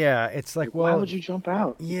 Yeah. It's like, well, why would you jump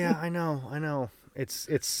out? Yeah, I know. It's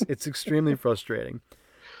extremely frustrating.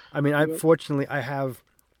 I mean, fortunately I have.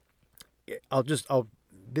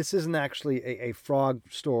 This isn't actually a frog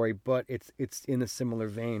story, but it's in a similar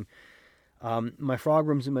vein. My frog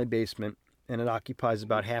room's in my basement, and it occupies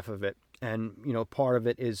about half of it. And part of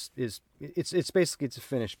it is it's basically a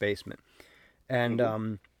finished basement, and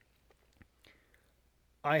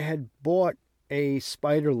I had bought a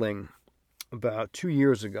spiderling about 2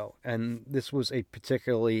 years ago, and this was a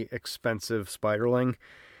particularly expensive spiderling.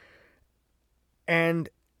 And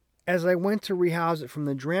as I went to rehouse it from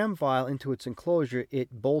the dram vial into its enclosure,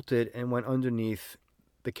 it bolted and went underneath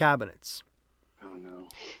the cabinets. Oh no!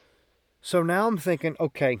 So now I'm thinking,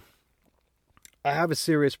 okay. I have a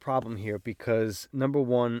serious problem here because, number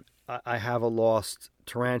one, I have a lost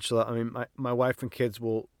tarantula. I mean, my wife and kids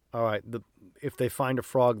will, all right, if they find a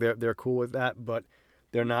frog, they're cool with that, but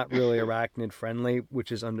they're not really arachnid friendly,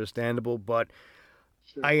 which is understandable. But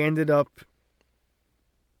sure. I ended up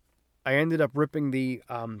ripping the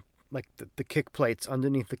kick plates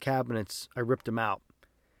underneath the cabinets. I ripped them out.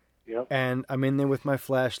 Yep. And I'm in there with my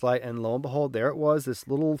flashlight, and lo and behold, there it was, this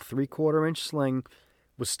little 3/4 inch sling.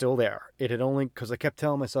 Was still there. It had only, because I kept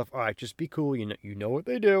telling myself, all right, just be cool. You know what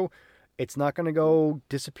they do. It's not going to go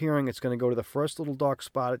disappearing. It's going to go to the first little dark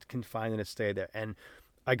spot it can find and it stay there. And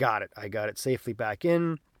I got it. I got it safely back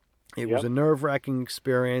in. It was a nerve-wracking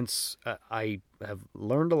experience. I have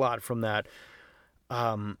learned a lot from that.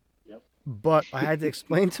 But I had to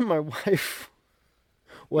explain to my wife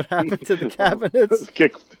what happened to the cabinets.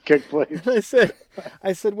 kick plate. And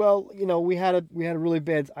I said, well, we had a really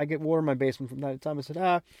bad. I get water in my basement from time to time. I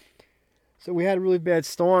said, so we had a really bad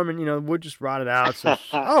storm, and wood just rotted out. So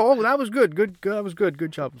that was good. That was good.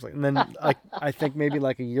 Good job. And then I think maybe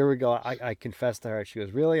like a year ago, I confessed to her. She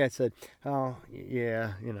goes, really? I said, oh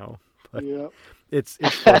yeah, But it's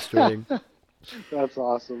frustrating. That's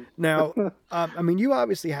awesome. Now, you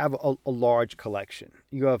obviously have a large collection.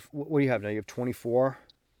 You have, what do you have now? You have 24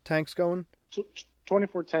 tanks going?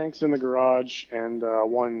 24 tanks in the garage, and I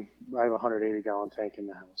have a 180-gallon tank in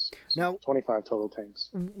the house. So now, 25 total tanks.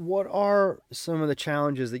 What are some of the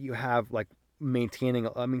challenges that you have, like maintaining?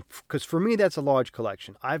 Because for me, that's a large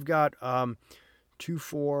collection. I've got 2,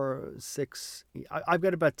 4, 6. I've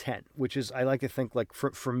got about 10, which is, I like to think, like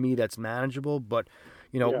for me, that's manageable. But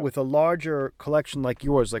with a larger collection like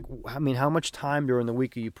yours, like how much time during the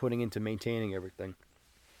week are you putting into maintaining everything?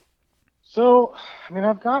 So,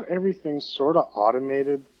 I've got everything sort of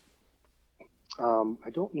automated. I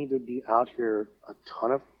don't need to be out here a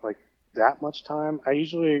ton of, that much time. I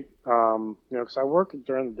usually, because I work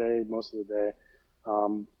during the day, most of the day.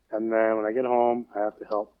 And then when I get home, I have to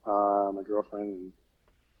help my girlfriend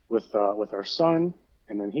with our son.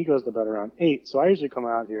 And then he goes to bed around 8. So I usually come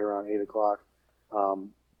out here around 8 o'clock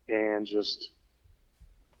and just...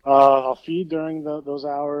 I'll feed during those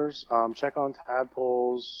hours, check on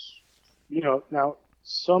tadpoles. Now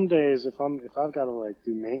some days if I've got to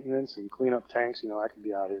do maintenance and clean up tanks, I could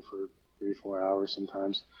be out here for 3-4 hours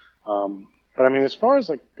sometimes. But as far as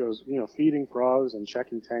goes, feeding frogs and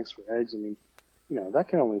checking tanks for eggs, that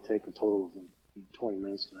can only take a total of 20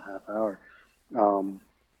 minutes to a half hour.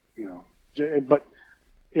 But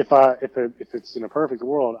if it's in a perfect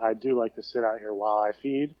world, I do like to sit out here while I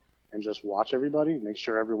feed and just watch everybody, make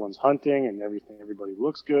sure everyone's hunting and everybody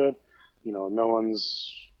looks good. No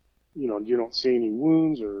one's, you don't see any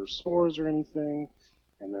wounds or sores or anything,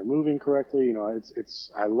 and they're moving correctly.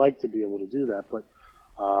 I like to be able to do that, but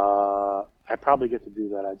I probably get to do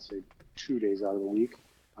that, I'd say 2 days out of the week,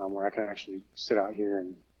 where I can actually sit out here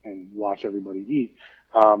and watch everybody eat.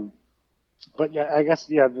 But yeah, I guess,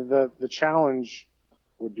 the challenge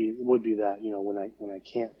would be that, when I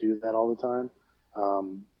can't do that all the time.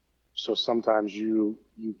 So sometimes you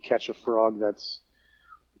catch a frog that's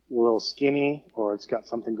a little skinny, or it's got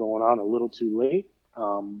something going on a little too late.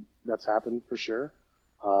 That's happened for sure.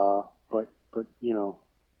 But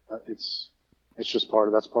it's just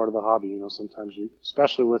that's part of the hobby. Sometimes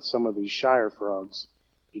especially with some of these Shire frogs,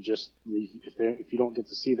 if you don't get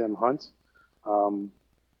to see them hunt,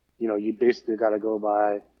 you basically got to go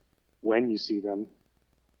by when you see them.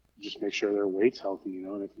 Just make sure their weight's healthy,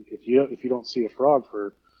 and if you don't see a frog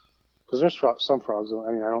because there's some frogs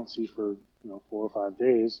I don't see for 4 or 5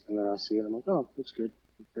 days, and then I see it, I'm like, oh, looks good,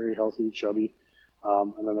 very healthy, chubby,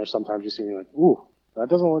 and then there's sometimes you see me ooh, that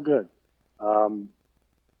doesn't look good. I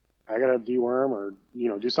gotta deworm or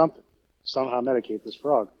do something, somehow medicate this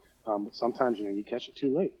frog. But sometimes you catch it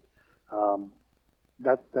too late.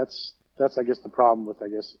 That's I guess the problem with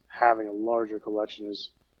having a larger collection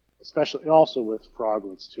is, especially also with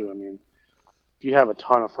froglets too. If you have a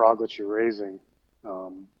ton of froglets you're raising,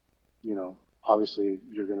 obviously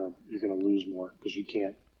you're gonna lose more because you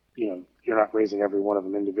can't, you're not raising every one of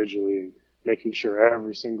them individually and making sure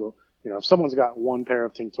every single, if someone's got one pair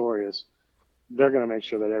of Tinctorius, they're gonna make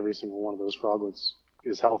sure that every single one of those froglets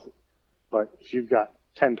is healthy. But if you've got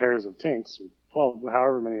 10 pairs of tinks, or 12,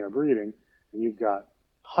 however many are breeding, and you've got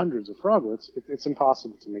hundreds of froglets, it's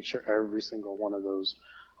impossible to make sure every single one of those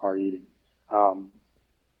are eating.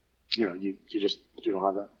 You don't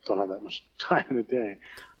have that much time in a day.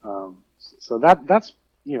 So that's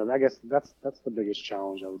I guess that's the biggest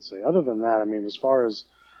challenge, I would say. Other than that, as far as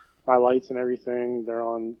my lights and everything, they're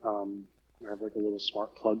on. I have a little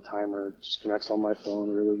smart plug timer. It just connects on my phone,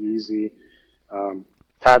 really easy.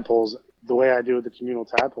 Tadpoles, the way I do the communal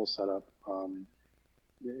tadpole setup,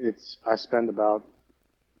 I spend about,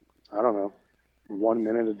 I don't know, 1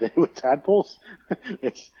 minute a day with tadpoles.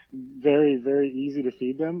 It's very, very easy to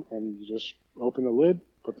feed them, and you just open the lid,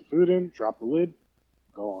 put the food in, drop the lid,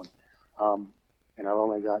 go on. And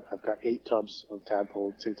I've got 8 tubs of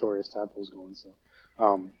Tinctorius tadpoles going. So,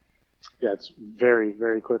 it's very,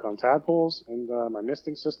 very quick on tadpoles, and my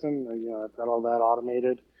misting system, I've got all that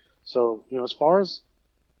automated. So, as far as,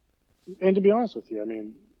 and to be honest with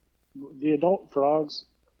you, the adult frogs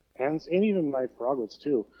and even my froglets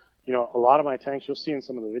too, a lot of my tanks, you'll see in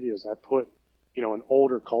some of the videos, I put, an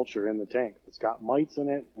older culture in the tank. It's got mites in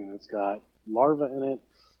it, and it's got larvae in it,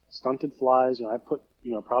 stunted flies. I put,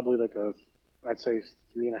 probably like I'd say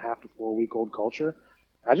 3.5 to 4 week old culture.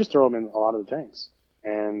 I just throw them in a lot of the tanks.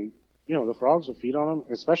 And, the frogs will feed on them,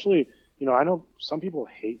 especially, I know some people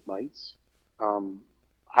hate mites.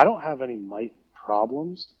 I don't have any mite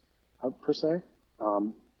problems per se.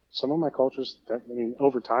 Some of my cultures,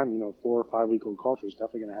 over time, 4 or 5 week old cultures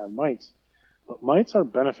definitely going to have mites. But mites are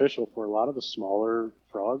beneficial for a lot of the smaller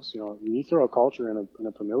frogs. When you throw a culture in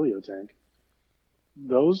a Pumilio tank,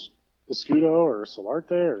 those Escudo or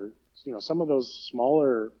Solarte or some of those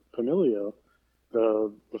smaller Pumilio,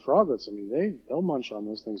 the froglets, they'll munch on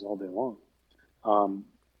those things all day long.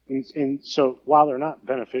 And so while they're not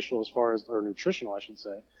beneficial as far as, or nutritional, I should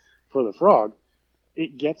say, for the frog,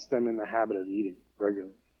 it gets them in the habit of eating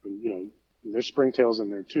regularly. There's springtails in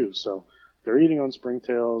there too, so they're eating on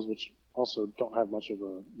springtails, which also don't have much of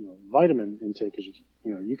a vitamin intake, because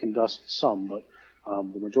you can dust some, but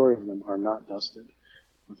the majority of them are not dusted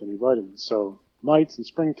with any vitamins. So mites and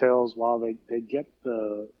springtails, while they get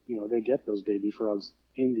they get those baby frogs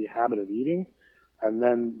in the habit of eating, and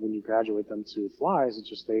then when you graduate them to flies, it's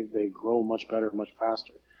just they grow much better, much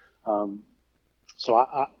faster. So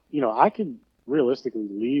I could realistically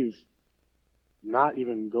leave, not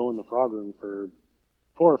even go in the frog room for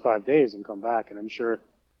 4 or 5 days and come back, and I'm sure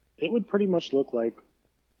it would pretty much look like,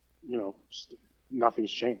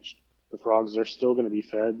 nothing's changed. The frogs are still going to be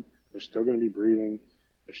fed. They're still going to be breathing.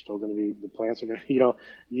 They're still going to be, the plants are going to,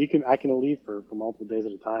 I can leave for multiple days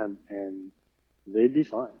at a time and they'd be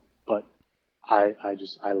fine. But I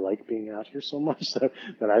like being out here so much that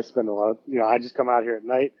I spend a lot of, I just come out here at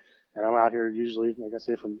night, and I'm out here usually, like I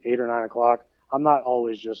say, from 8 or 9 o'clock. I'm not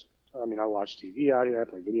always just, I watch TV out here. I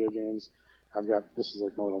play video games. This is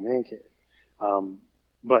like my little man cave.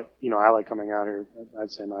 But, I like coming out here.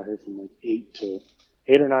 I'd say I'm out here from like 8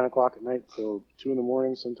 or 9 o'clock at night till 2 in the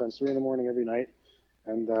morning, sometimes 3 in the morning every night.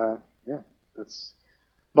 And,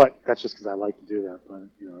 but that's just because I like to do that. But,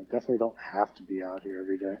 I definitely don't have to be out here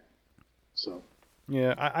every day. So.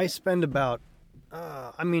 Yeah, I spend about,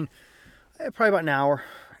 probably about an hour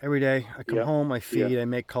every day. I come home, I feed, I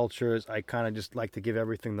make cultures. I kind of just like to give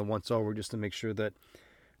everything the once over, just to make sure that,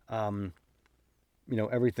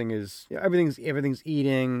 everything's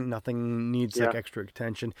eating. Nothing needs like extra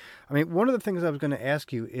attention. One of the things I was going to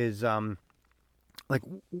ask you is,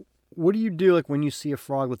 what do you do like when you see a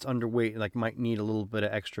frog that's underweight, like might need a little bit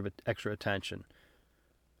of extra attention?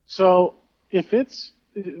 So if it's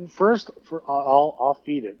I'll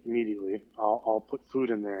feed it immediately. I'll put food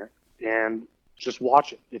in there and just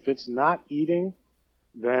watch it. If it's not eating,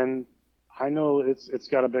 then I know it's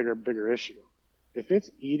got a bigger issue. If it's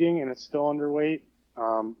eating and it's still underweight,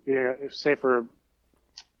 if say for,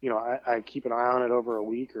 I keep an eye on it over a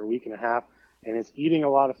week or a week and a half, and it's eating a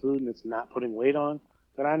lot of food and it's not putting weight on,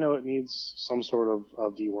 then I know it needs some sort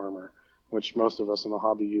of dewormer, which most of us in the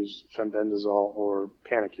hobby use fenbendazole or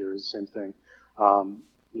Panacur is the same thing.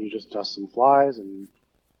 You just dust some flies and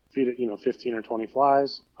feed it, 15 or 20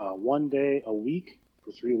 flies, 1 day a week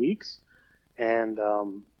for 3 weeks. And,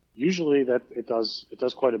 usually that it does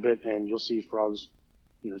quite a bit, and you'll see frogs,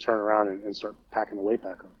 turn around and start packing the weight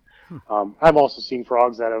back on. I've also seen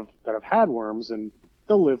frogs that have had worms, and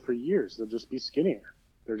they'll live for years. They'll just be skinnier.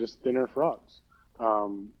 They're just thinner frogs.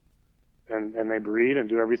 And they breed and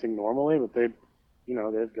do everything normally, but they've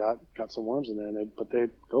got some worms in there, but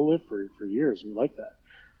they'll live for years. We like that.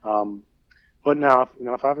 But now,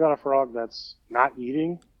 if I've got a frog that's not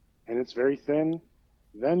eating and it's very thin,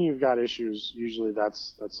 then you've got issues. Usually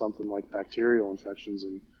that's something like bacterial infections,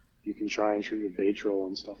 and you can try and treat with Baytril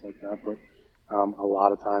and stuff like that. But a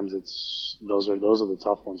lot of times those are the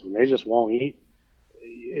tough ones. When they just won't eat,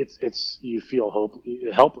 it's you feel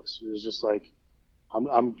helpless. It's just like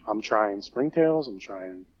I'm trying springtails, I'm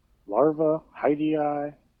trying larva,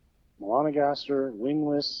 Heidii, melanogaster,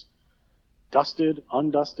 wingless, dusted,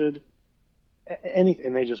 undusted, anything,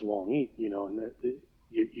 and they just won't eat. And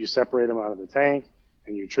you separate them out of the tank,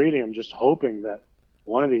 and you're treating them just hoping that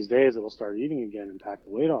one of these days it'll start eating again and pack the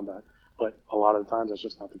weight on back. But a lot of the times that's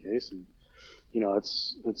just not the case. And,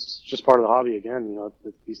 it's just part of the hobby again.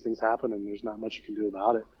 These things happen and there's not much you can do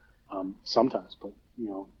about it sometimes. But,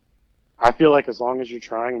 I feel like as long as you're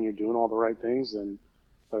trying and you're doing all the right things, then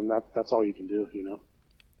that's all you can do,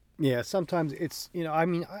 Yeah, sometimes it's,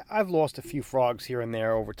 I've lost a few frogs here and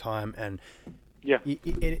there over time. And, yeah,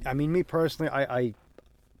 me personally, I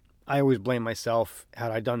always blame myself.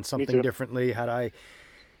 Had I done something differently, had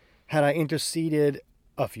I interceded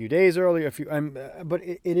a few days early, but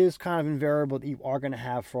it is kind of invariable that you are going to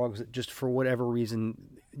have frogs that just for whatever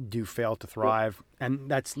reason do fail to thrive, and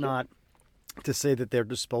that's not to say that they're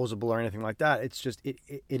disposable or anything like that. It's just it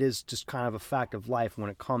is just kind of a fact of life when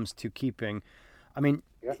it comes to keeping. I mean,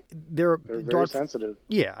 they're very sensitive.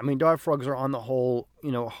 Yeah, I mean, dart frogs are on the whole,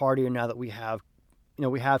 hardier now that we have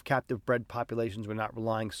captive bred populations. We're not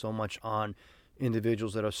relying so much on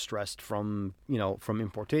individuals that are stressed from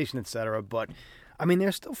importation, etc. But I mean,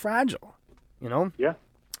 they're still fragile. Yeah.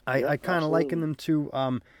 I kind of liken them to.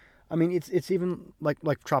 I mean, it's even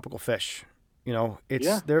like tropical fish.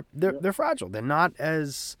 They're fragile. They're not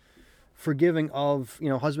as forgiving of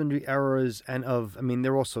husbandry errors and of. I mean,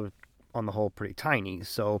 they're also on the whole pretty tiny.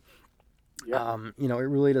 So, it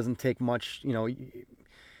really doesn't take much.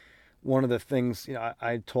 One of the things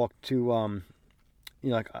I talked to.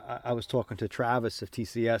 I was talking to Travis of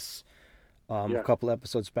TCS a couple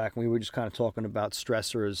episodes back, and we were just kind of talking about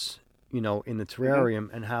stressors, in the terrarium,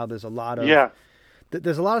 and how there's a lot of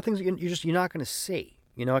there's a lot of things you're not going to see.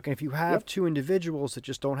 Like if you have two individuals that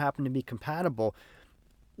just don't happen to be compatible,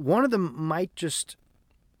 one of them might just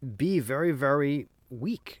be very, very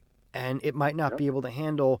weak, and it might not be able to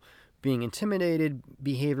handle being intimidated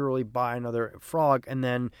behaviorally by another frog, and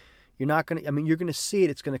then you're not going to, you're going to see it,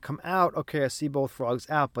 it's going to come out, okay, I see both frogs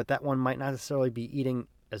out, but that one might not necessarily be eating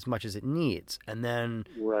as much as it needs. And then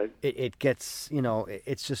it gets,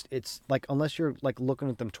 it's like, unless you're like looking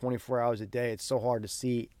at them 24 hours a day, it's so hard to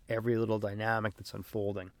see every little dynamic that's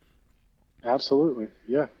unfolding. Absolutely.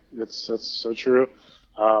 Yeah, that's so true.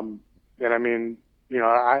 And I mean,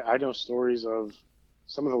 I know stories of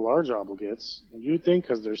some of the large obligates, and you'd think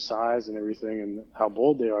because their size and everything and how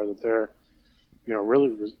bold they are that they're,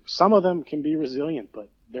 really, some of them can be resilient, but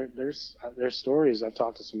there's stories. I've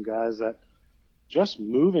talked to some guys that just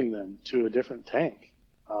moving them to a different tank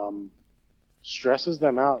stresses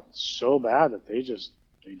them out so bad that they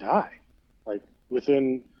die. Like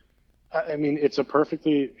within, it's a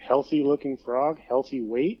perfectly healthy looking frog, healthy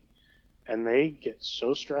weight, and they get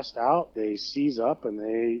so stressed out, they seize up and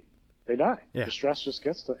they die. Yeah. The stress just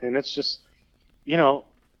gets to, and it's just,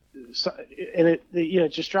 so, and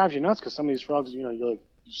it just drives you nuts because some of these frogs, you're like,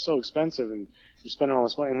 so expensive and you're spending all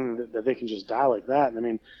this money and that they can just die like that.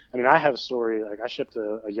 And I have a story, like I shipped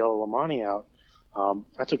a yellow Lamani out.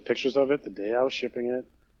 I took pictures of it the day I was shipping it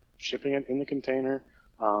in the container.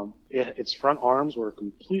 Its front arms were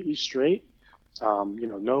completely straight.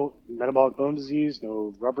 No metabolic bone disease,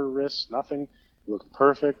 no rubber wrists, nothing. It looked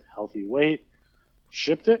perfect, healthy weight.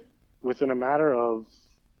 Shipped it within a matter of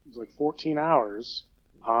like 14 hours.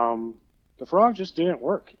 The frog just didn't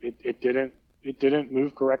work. It didn't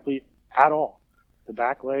move correctly at all. The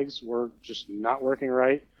back legs were just not working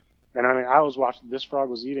right. And I was watching, this frog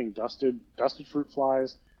was eating dusted fruit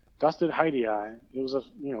flies, dusted Heidi-eye. It was a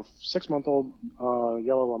 6-month-old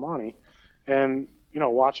yellow Lamani, and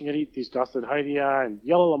watching it eat these dusted Heidi-eye, and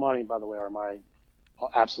yellow Lamani, by the way, are my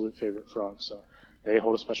absolute favorite frogs, so they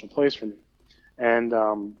hold a special place for me. And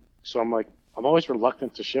so I'm always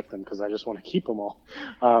reluctant to ship them because I just want to keep them all.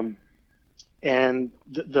 And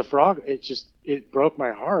the frog, it broke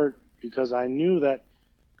my heart because I knew that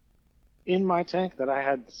in my tank that I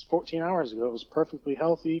had 14 hours ago, it was perfectly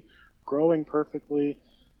healthy, growing perfectly,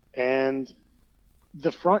 and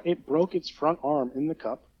it broke its front arm in the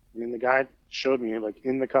cup. The guy showed me, like,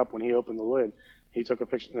 in the cup when he opened the lid. He took a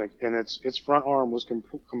picture, and its front arm was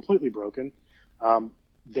completely broken.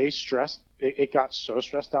 It got so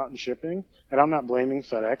stressed out in shipping, and I'm not blaming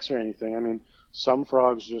FedEx or anything. Some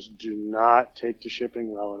frogs just do not take to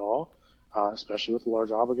shipping well at all, especially with large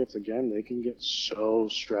obligates. Again, they can get so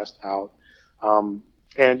stressed out. And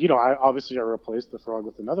I replaced the frog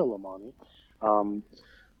with another Lamani.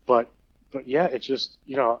 But yeah, it just,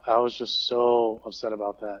 I was just so upset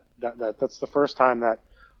about that. That's the first time that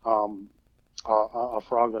a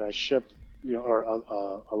frog that I shipped, or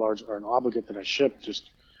a large or an obligate that I shipped just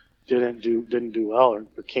didn't do well or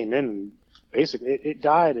came in and basically it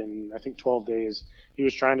died in I think 12 days. He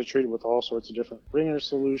was trying to treat it with all sorts of different ringer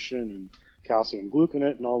solution and calcium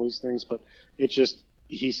gluconate and all these things, but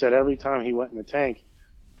he said every time he went in the tank,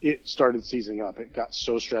 it started seizing up. It got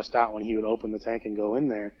so stressed out when he would open the tank and go in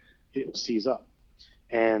there, it would seize up.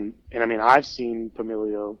 And I've seen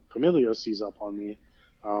Pamilio seize up on me.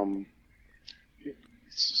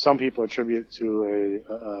 Some people attribute it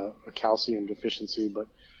to a calcium deficiency, but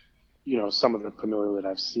some of the Pamilio that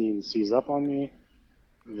I've seen seize up on me,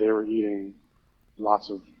 they were eating lots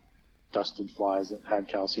of dusted flies that had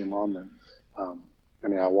calcium on them.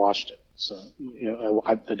 I washed it. So,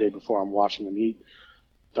 the day before I'm washing them eat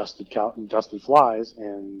dusted flies,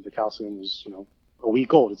 and the calcium was, a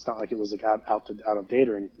week old. It's not like it was like out of date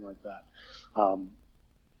or anything like that.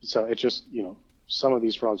 So it just, some of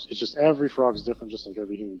these frogs, it's just every frog is different, just like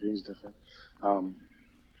every human being is different.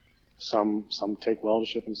 Some take well to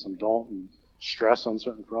shipping, some don't, and stress on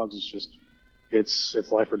certain frogs is just, it's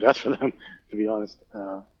life or death for them, to be honest.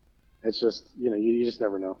 It's just, you just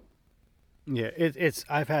never know. Yeah,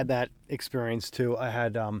 I've had that experience too. I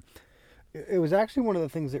had, it was actually one of the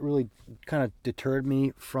things that really kind of deterred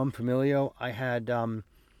me from Familio. I had, a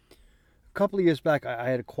couple of years back, I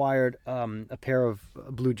had acquired a pair of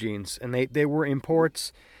blue jeans, and they were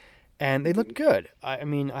imports, and they looked good. I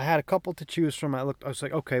mean, I had a couple to choose from. I was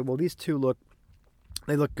like, okay, well, these two look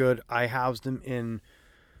good. I housed them in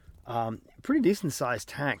a pretty decent sized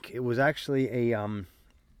tank. It was actually a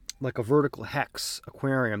like a vertical hex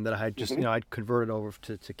aquarium that I had just I'd converted over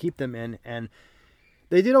to keep them in, and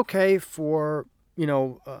they did okay for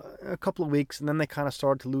a couple of weeks, and then they kind of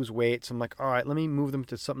started to lose weight. So I'm like, all right, let me move them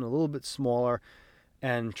to something a little bit smaller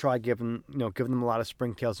and try giving them a lot of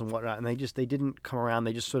springtails and whatnot. And they didn't come around.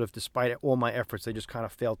 They just sort of, despite all my efforts, they just kind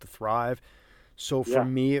of failed to thrive. So for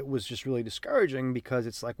me, it was just really discouraging, because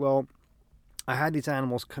it's like, well, I had these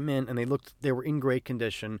animals come in and they were in great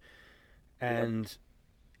condition. And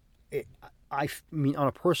I mean, on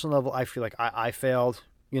a personal level, I feel like I failed,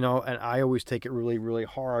 and I always take it really, really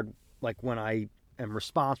hard, like when I am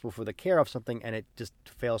responsible for the care of something and it just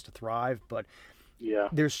fails to thrive. But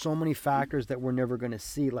there's so many factors that we're never going to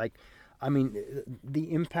see. Like, I mean,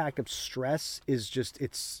 the impact of stress is just,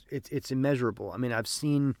 it's immeasurable. I mean, I've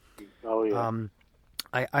seen,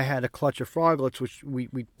 I had a clutch of froglets, which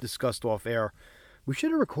we discussed off air. We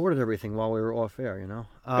should have recorded everything while we were off air,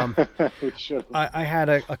 We should. I had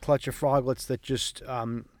a clutch of froglets that just,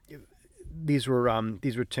 these were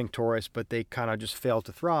tinctorius, but they kind of just failed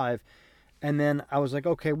to thrive. And then I was like,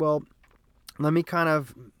 okay, well, let me kind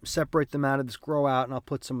of separate them out of this grow out, and I'll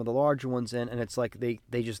put some of the larger ones in. And it's like they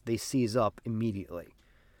seize up immediately.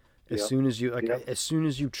 As soon as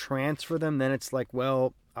you transfer them, then it's like,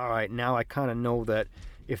 well, all right, now I kind of know that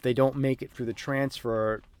if they don't make it through the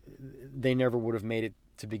transfer, they never would have made it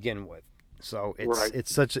to begin with. So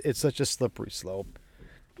it's such a slippery slope.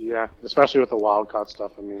 Yeah, especially with the wild caught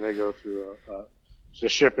stuff. I mean, they go through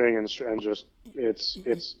just shipping and just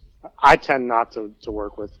it's. I tend not to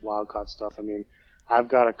work with wild caught stuff. I mean, I've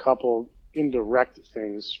got a couple indirect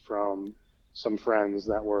things from some friends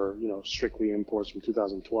that were strictly imports from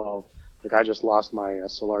 2012. Like, I just lost my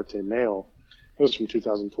Solarte male. It was from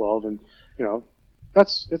 2012, and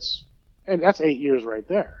that's 8 years right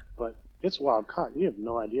there. But it's wild caught. You have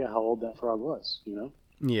no idea how old that frog was.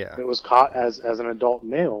 Yeah. It was caught as an adult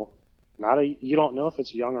male. You don't know if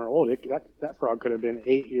it's young or old. That frog could have been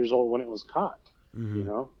 8 years old when it was caught.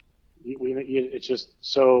 Mm-hmm. It's just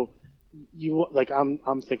so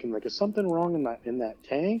I'm thinking, like, is something wrong in that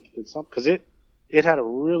tank? Because it had a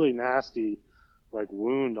really nasty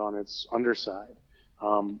wound on its underside,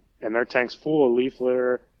 and their tank's full of leaf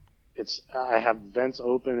litter. I have vents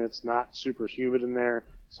open. It's not super humid in there,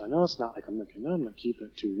 so I know it's not like I'm gonna keep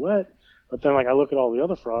it too wet. But then, I look at all the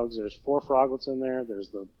other frogs. There's 4 froglets in there. There's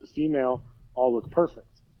the female. All look perfect.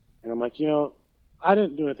 And I'm like, I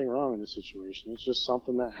didn't do anything wrong in this situation. It's just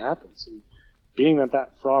something that happens. And being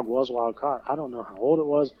that frog was wild caught, I don't know how old it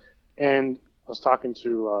was. And I was talking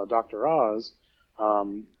to Dr. Oz,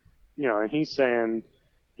 and he's saying,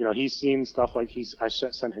 he's seen stuff like I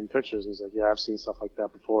sent him pictures. He's like, yeah, I've seen stuff like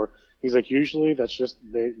that before. He's like, usually that's just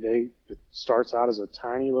it starts out as a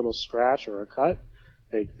tiny little scratch or a cut.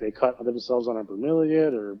 They cut themselves on a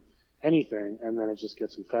bromeliad or anything, and then it just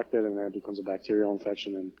gets infected, and then it becomes a bacterial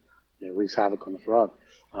infection, and it wreaks havoc on the frog.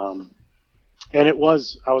 And I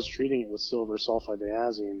was treating it with silver sulfide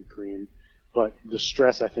diazine cream, but the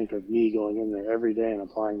stress, I think, of me going in there every day and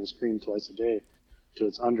applying this cream twice a day to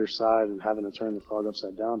its underside and having to turn the frog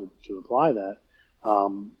upside down to apply that,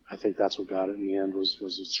 I think that's what got it in the end was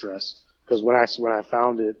the stress. Because when I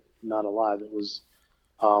found it not alive, it was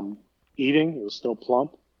eating. It was still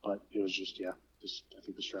plump, but it was just I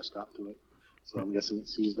think the stress got to it. So I'm guessing it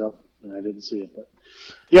seized up, and I didn't see it. But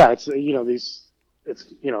yeah, it's some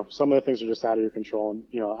of the things are just out of your control, and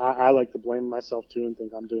I like to blame myself too and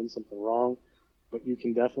think I'm doing something wrong, but you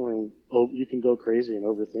can definitely go crazy and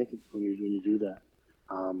overthink it when you do that,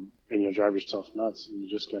 and you'll drive yourself nuts. And you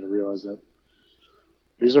just got to realize that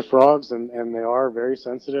these are frogs, and they are very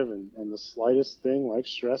sensitive, and the slightest thing like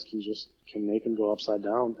stress can make them go upside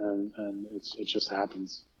down, and it just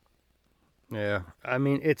happens. Yeah, I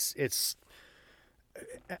mean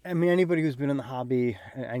anybody who's been in the hobby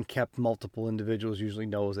and kept multiple individuals usually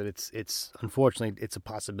knows that it's unfortunately it's a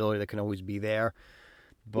possibility that can always be there.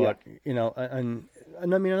 But and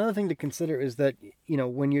And I mean, another thing to consider is that,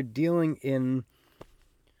 when you're dealing in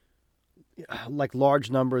like large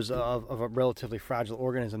numbers of a relatively fragile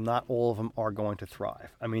organism, not all of them are going to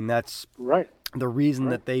thrive. I mean, that's Right. the reason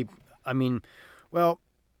that I mean, well,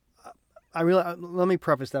 let me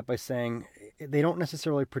preface that by saying they don't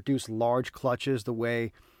necessarily produce large clutches the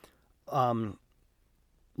way,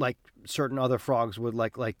 like certain other frogs would.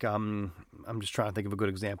 I'm just trying to think of a good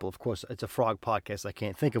example. Of course, it's a frog podcast. I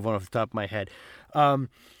can't think of one off the top of my head.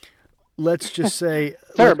 Let's just say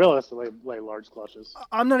Terribilis to lay large clutches.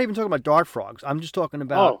 I'm not even talking about dart frogs. I'm just talking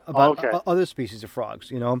about other species of frogs.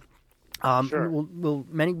 Sure.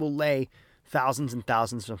 Many will lay thousands and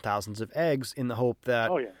thousands and thousands of eggs in the hope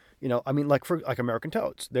that, I mean, like American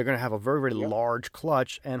toads, they're going to have a very, very large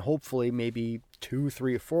clutch, and hopefully maybe 2,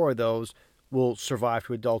 3, or 4 of those will survive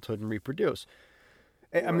to adulthood and reproduce.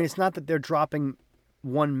 Right. I mean, it's not that they're dropping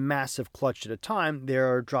one massive clutch at a time.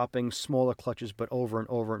 They're dropping smaller clutches, but over and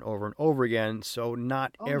over and over and over again. So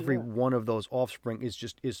not every one of those offspring is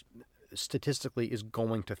statistically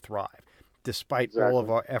going to thrive, despite all of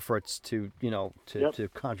our efforts to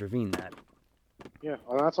contravene that. Yeah,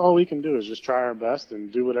 well, that's all we can do is just try our best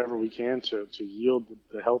and do whatever we can to yield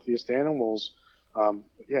the healthiest animals.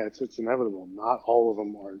 It's inevitable. Not all of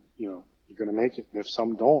them are, you're going to make it. And if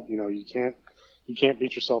some don't, you can't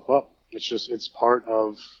beat yourself up. It's part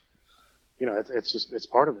of, it's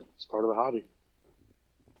part of it. It's part of the hobby.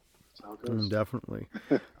 That's how it goes. Definitely.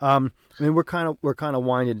 I mean, we're kind of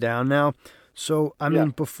winding down now. So, I mean,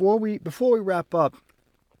 before we wrap up,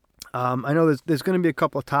 I know there's going to be a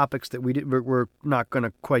couple of topics that we're not going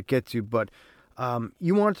to quite get to, but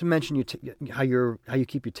you wanted to mention how you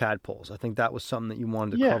keep your tadpoles. I think that was something that you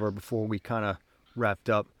wanted to cover before we kind of wrapped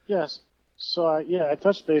up. Yes. So I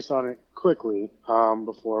touched base on it quickly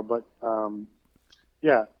before, but I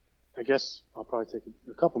guess I'll probably take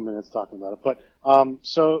a couple minutes talking about it. But I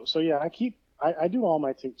do all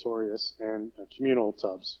my tinctorius and communal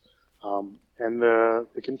tubs. And the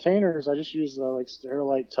containers, I just use like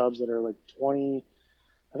Sterilite tubs that are like 20,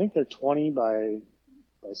 I think they're 20 by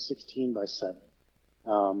 16 by 7.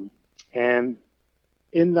 And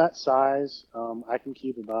in that size, I can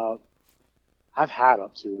keep I've had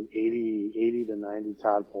up to 80 to 90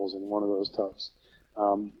 tadpoles in one of those tubs.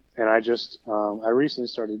 And I recently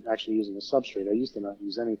started actually using a substrate. I used to not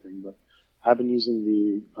use anything, but I've been using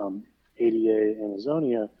the ADA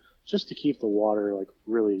Amazonia just to keep the water like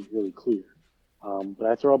really, really clear. But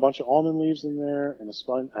I throw a bunch of almond leaves in there and a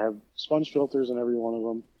sponge. I have sponge filters in every one of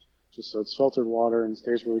them, just so it's filtered water and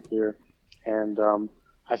stays really clear. And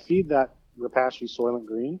I feed that Repashy Soylent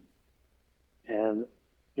Green, and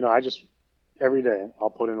I just every day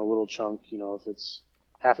I'll put in a little chunk. If it's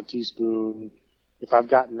half a teaspoon, if I've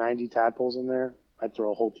got 90 tadpoles in there, I'd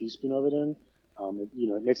throw a whole teaspoon of it in.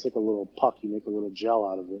 It makes like a little puck. You make a little gel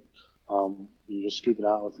out of it. You just scoop it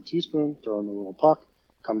out with a teaspoon, throw in the little puck,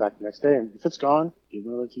 come back the next day, and if it's gone, give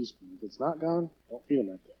another teaspoon. If it's not gone, don't feed them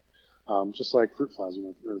that day. Just like fruit flies,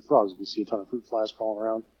 or frogs. If you see a ton of fruit flies crawling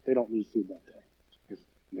around, they don't need food that day. If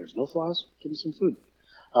there's no flies, give them some food.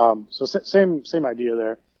 So same idea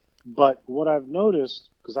there. But what I've noticed,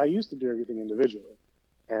 because I used to do everything individually,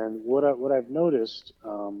 and what I've noticed,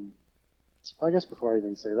 I guess before I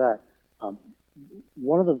even say that,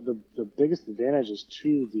 one of the biggest advantages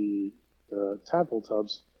to the tadpole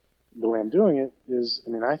tubs, the way I'm doing it is,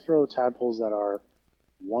 I throw tadpoles that are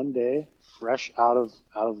 1 day fresh out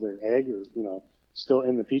of their egg, or still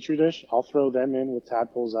in the petri dish. I'll throw them in with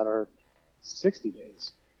tadpoles that are 60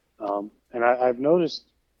 days, and I've noticed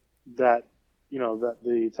that that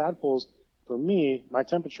the tadpoles, for me, my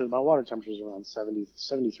water temperature is around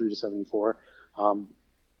 73 to 74.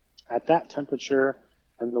 At that temperature,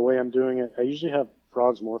 and the way I'm doing it, I usually have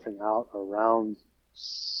frogs morphing out around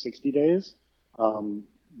 60 days. And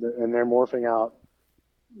they're morphing out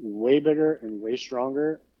way bigger and way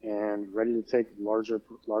stronger and ready to take larger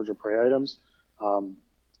prey items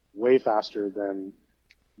way faster than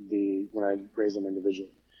when I raise them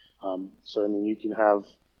individually. You can have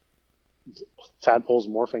tadpoles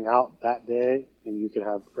morphing out that day, and you could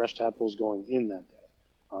have fresh tadpoles going in that day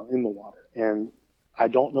in the water. And I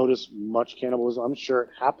don't notice much cannibalism. I'm sure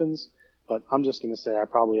it happens, but I'm just going to say I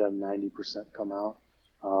probably have 90% come out.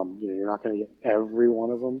 You're not going to get every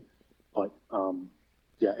one of them, but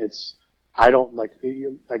I don't I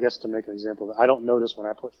guess to make an example, I don't notice when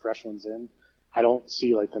I put fresh ones in, I don't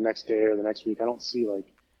see like the next day or the next week, I don't see like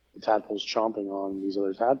the tadpoles chomping on these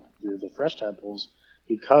other the fresh tadpoles,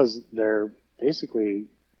 because they're basically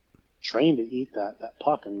trained to eat that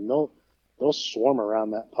puck. They'll swarm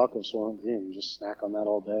around that puck of Soylent Green and just snack on that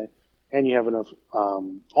all day. And you have enough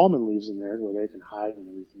almond leaves in there where they can hide and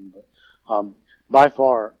everything. But by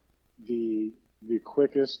far the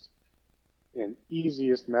quickest and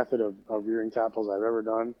easiest method of rearing tadpoles I've ever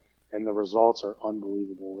done, and the results are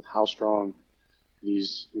unbelievable with how strong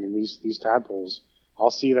these tadpoles.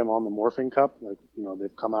 I'll see them on the morphing cup, like, you know,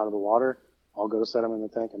 they've come out of the water. I'll go to set them in the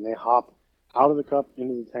tank, and they hop out of the cup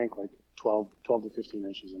into the tank like 12 to 15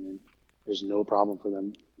 inches. I mean, there's no problem for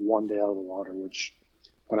them one day out of the water, which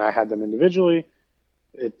when I had them individually,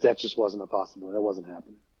 that just wasn't a possibility. That wasn't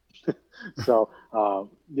happening. So,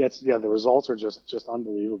 the results are just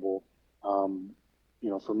unbelievable. You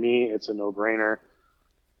know, for me, it's a no-brainer,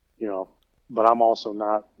 you know, but I'm also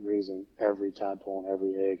not raising every tadpole and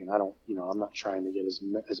every egg, and I don't, you know, I'm not trying to get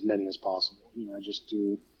as many as possible. You know, I just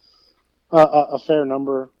do a fair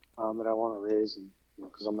number that I want to raise, and, you know,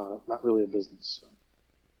 because I'm not really a business. So.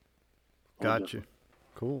 Gotcha.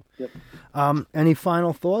 Cool. Yep. Any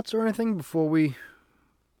final thoughts or anything before we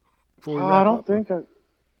wrap I don't up? think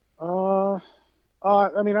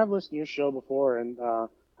I mean, I've listened to your show before, and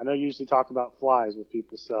I know you usually talk about flies with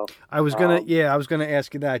people, so I was gonna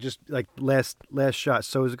ask you that, just like last shot.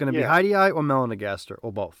 So is it gonna be Heidi Eye or melanogaster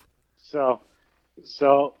or both? So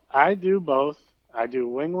I do both. I do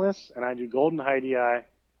wingless and I do golden Heidi Eye.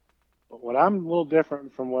 But what I'm a little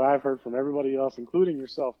different from what I've heard from everybody else, including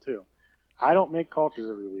yourself too. I don't make cultures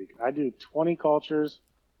every week. I do 20 cultures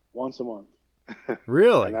once a month.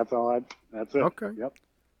 Really? And that's it. Okay. Yep.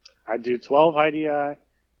 I do 12 Heidi Eye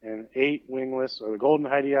and 8 wingless, or the golden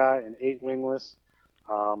Heidi Eye and 8 wingless,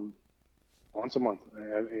 once a month.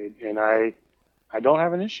 And I don't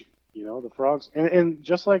have an issue. You know, the frogs, and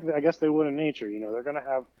just like I guess they would in nature, you know, they're going to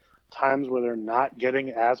have times where they're not getting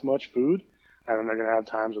as much food, and then they're going to have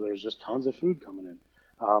times where there's just tons of food coming in.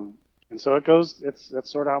 And so it goes. That's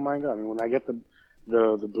sort of how mine goes. I mean, when I get the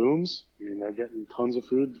booms, I mean, they're getting tons of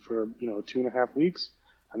food for, you know, 2.5 weeks,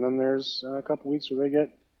 and then there's a couple weeks where they get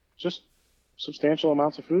just substantial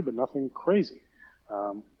amounts of food, but nothing crazy.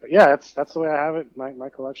 But yeah, that's the way I have it. My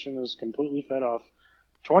collection is completely fed off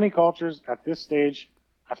 20 cultures at this stage.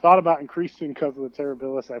 I've thought about increasing because of the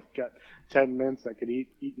terribilis. I've got 10 mints that could eat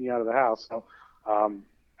me out of the house. So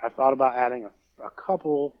I've thought about adding a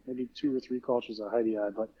couple, maybe 2 or 3 cultures of Heidi Eye.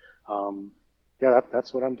 But yeah,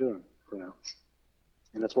 that's what I'm doing for now,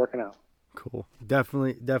 and it's working out. Cool.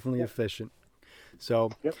 Definitely efficient.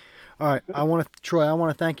 So, yep. All right. Troy, I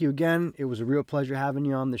want to thank you again. It was a real pleasure having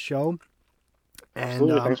you on the show. And,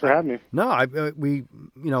 absolutely. Thanks for having me. No, we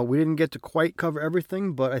didn't get to quite cover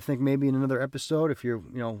everything, but I think maybe in another episode, if you're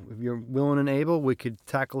willing and able, we could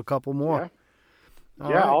tackle a couple more. Yeah.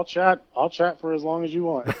 Right. I'll chat for as long as you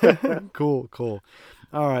want. Cool.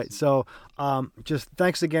 All right. So, just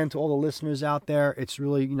thanks again to all the listeners out there. It's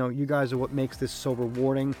really, you know, you guys are what makes this so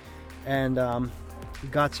rewarding. And, we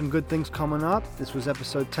got some good things coming up. This was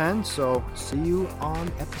episode 10. So see you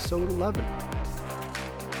on episode 11.